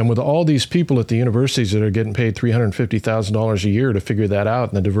 And with all these people at the universities that are getting paid $350,000 a year to figure that out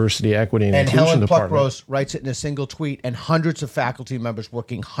in the diversity, equity, and inclusion Helen department. Pluckrose writes it in a single tweet, and hundreds of faculty members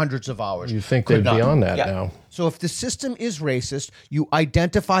working hundreds of hours. You think they'd be on that now. So if the system is racist, you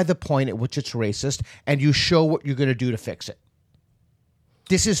identify the point at which it's racist, and you show what you're going to do to fix it.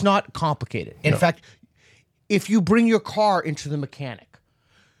 This is not complicated. In fact, if you bring your car into the mechanic,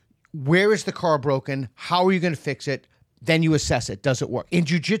 where is the car broken? How are you going to fix it? Then you assess it. Does it work? In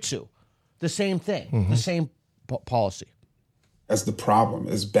jiu-jitsu, the same thing, the same policy. As the problem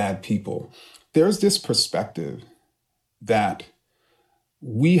is bad people, there's this perspective that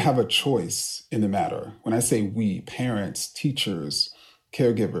we have a choice in the matter. When I say we, parents, teachers,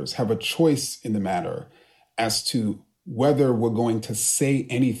 caregivers have a choice in the matter as to whether we're going to say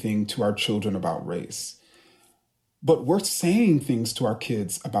anything to our children about race. But we're saying things to our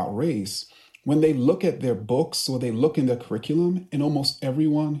kids about race when they look at their books or they look in their curriculum, and almost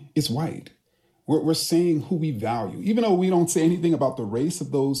everyone is white. We're saying who we value. Even though we don't say anything about the race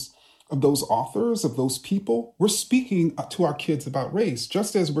of those authors, of those people, we're speaking to our kids about race,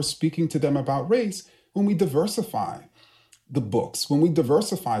 just as we're speaking to them about race when we diversify the books, when we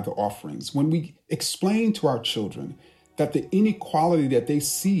diversify the offerings, when we explain to our children that the inequality that they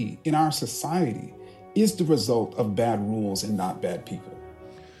see in our society is the result of bad rules and not bad people.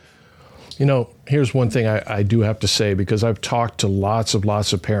 You know, here's one thing I do have to say, because I've talked to lots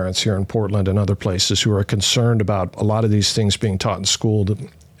of parents here in Portland and other places who are concerned about a lot of these things being taught in school,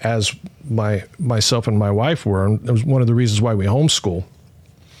 as myself and my wife were. And it was one of the reasons why we homeschool.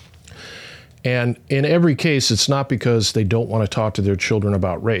 And in every case, it's not because they don't want to talk to their children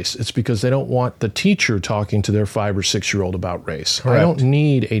about race. It's because they don't want the teacher talking to their 5 or 6 year old about race. Correct. I don't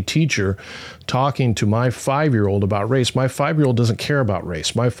need a teacher talking to my 5-year-old about race. My 5-year-old doesn't care about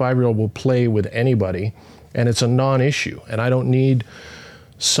race. My 5-year-old will play with anybody, and it's a non-issue. And I don't need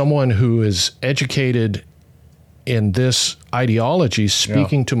someone who is educated in this ideology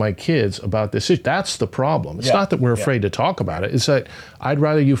speaking to my kids about this issue. That's the problem. It's not that we're afraid to talk about it. It's that I'd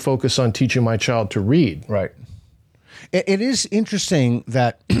rather you focus on teaching my child to read. Right. It is interesting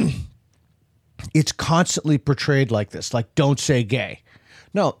that it's constantly portrayed like this, like don't say gay.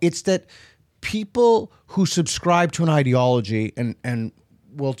 No, it's that people who subscribe to an ideology, and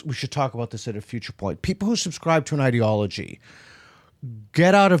we should talk about this at a future point. People who subscribe to an ideology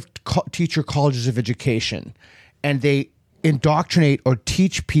get out of teacher colleges of education and they indoctrinate or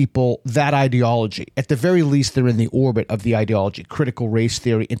teach people that ideology. At the very least, they're in the orbit of the ideology. Critical race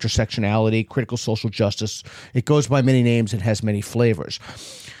theory, intersectionality, critical social justice. It goes by many names and has many flavors.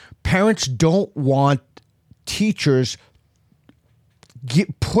 Parents don't want teachers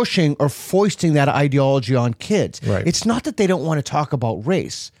pushing or foisting that ideology on kids. Right. It's not that they don't want to talk about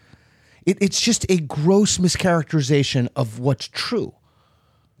race. It's just a gross mischaracterization of what's true.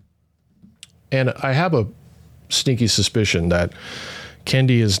 And I have a sneaky suspicion that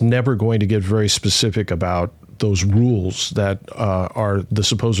Kendi is never going to get very specific about those rules that are the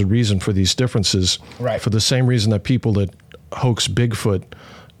supposed reason for these differences. Right. For the same reason that people that hoax Bigfoot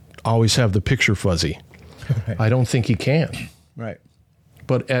always have the picture fuzzy. Right. I don't think he can. Right.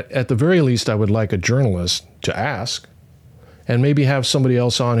 But at the very least, I would like a journalist to ask, and maybe have somebody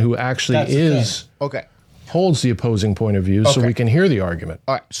else on who actually holds the opposing point of view, so we can hear the argument.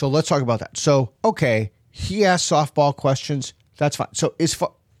 All right, so let's talk about that. So, okay, he asked softball questions. That's fine. So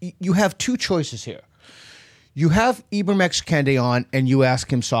you have two choices here. You have Ibram X. Kendi on, and you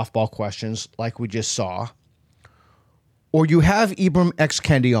ask him softball questions like we just saw. Or you have Ibram X.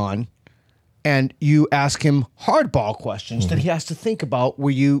 Kendi on, and you ask him hardball questions that he has to think about,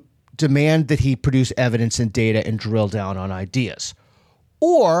 where you demand that he produce evidence and data and drill down on ideas.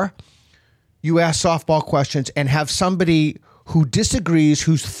 Or you ask softball questions and have somebody who disagrees,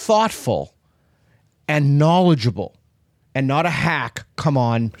 who's thoughtful and knowledgeable and not a hack come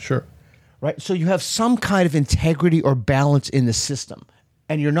on. Sure. Right? So you have some kind of integrity or balance in the system,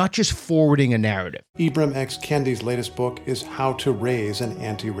 and you're not just forwarding a narrative. Ibram X. Kendi's latest book is How to Raise an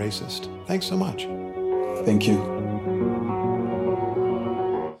Anti-Racist. Thanks so much. Thank you.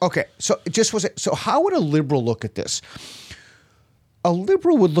 Okay, so so how would a liberal look at this? A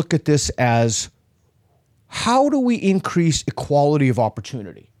liberal would look at this as, how do we increase equality of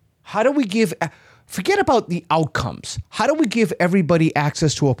opportunity? How do we forget about the outcomes. How do we give everybody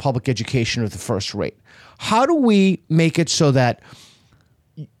access to a public education of the first rate? How do we make it so that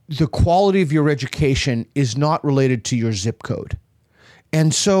the quality of your education is not related to your zip code?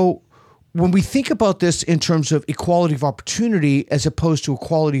 And so when we think about this in terms of equality of opportunity as opposed to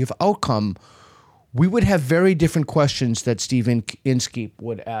equality of outcome, we would have very different questions that Stephen Inskeep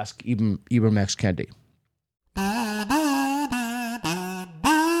would ask Ibram X. Kendi.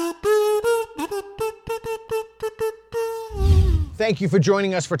 Thank you for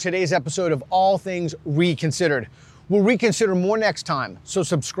joining us for today's episode of All Things Reconsidered. We'll reconsider more next time, so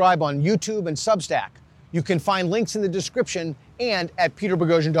subscribe on YouTube and Substack. You can find links in the description and at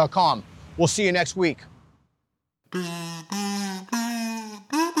peterboghossian.com. We'll see you next week.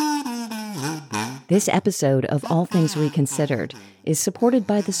 This episode of All Things Reconsidered is supported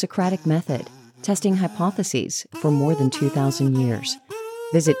by the Socratic Method, testing hypotheses for more than 2,000 years.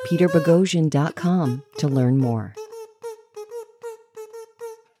 Visit peterboghossian.com to learn more.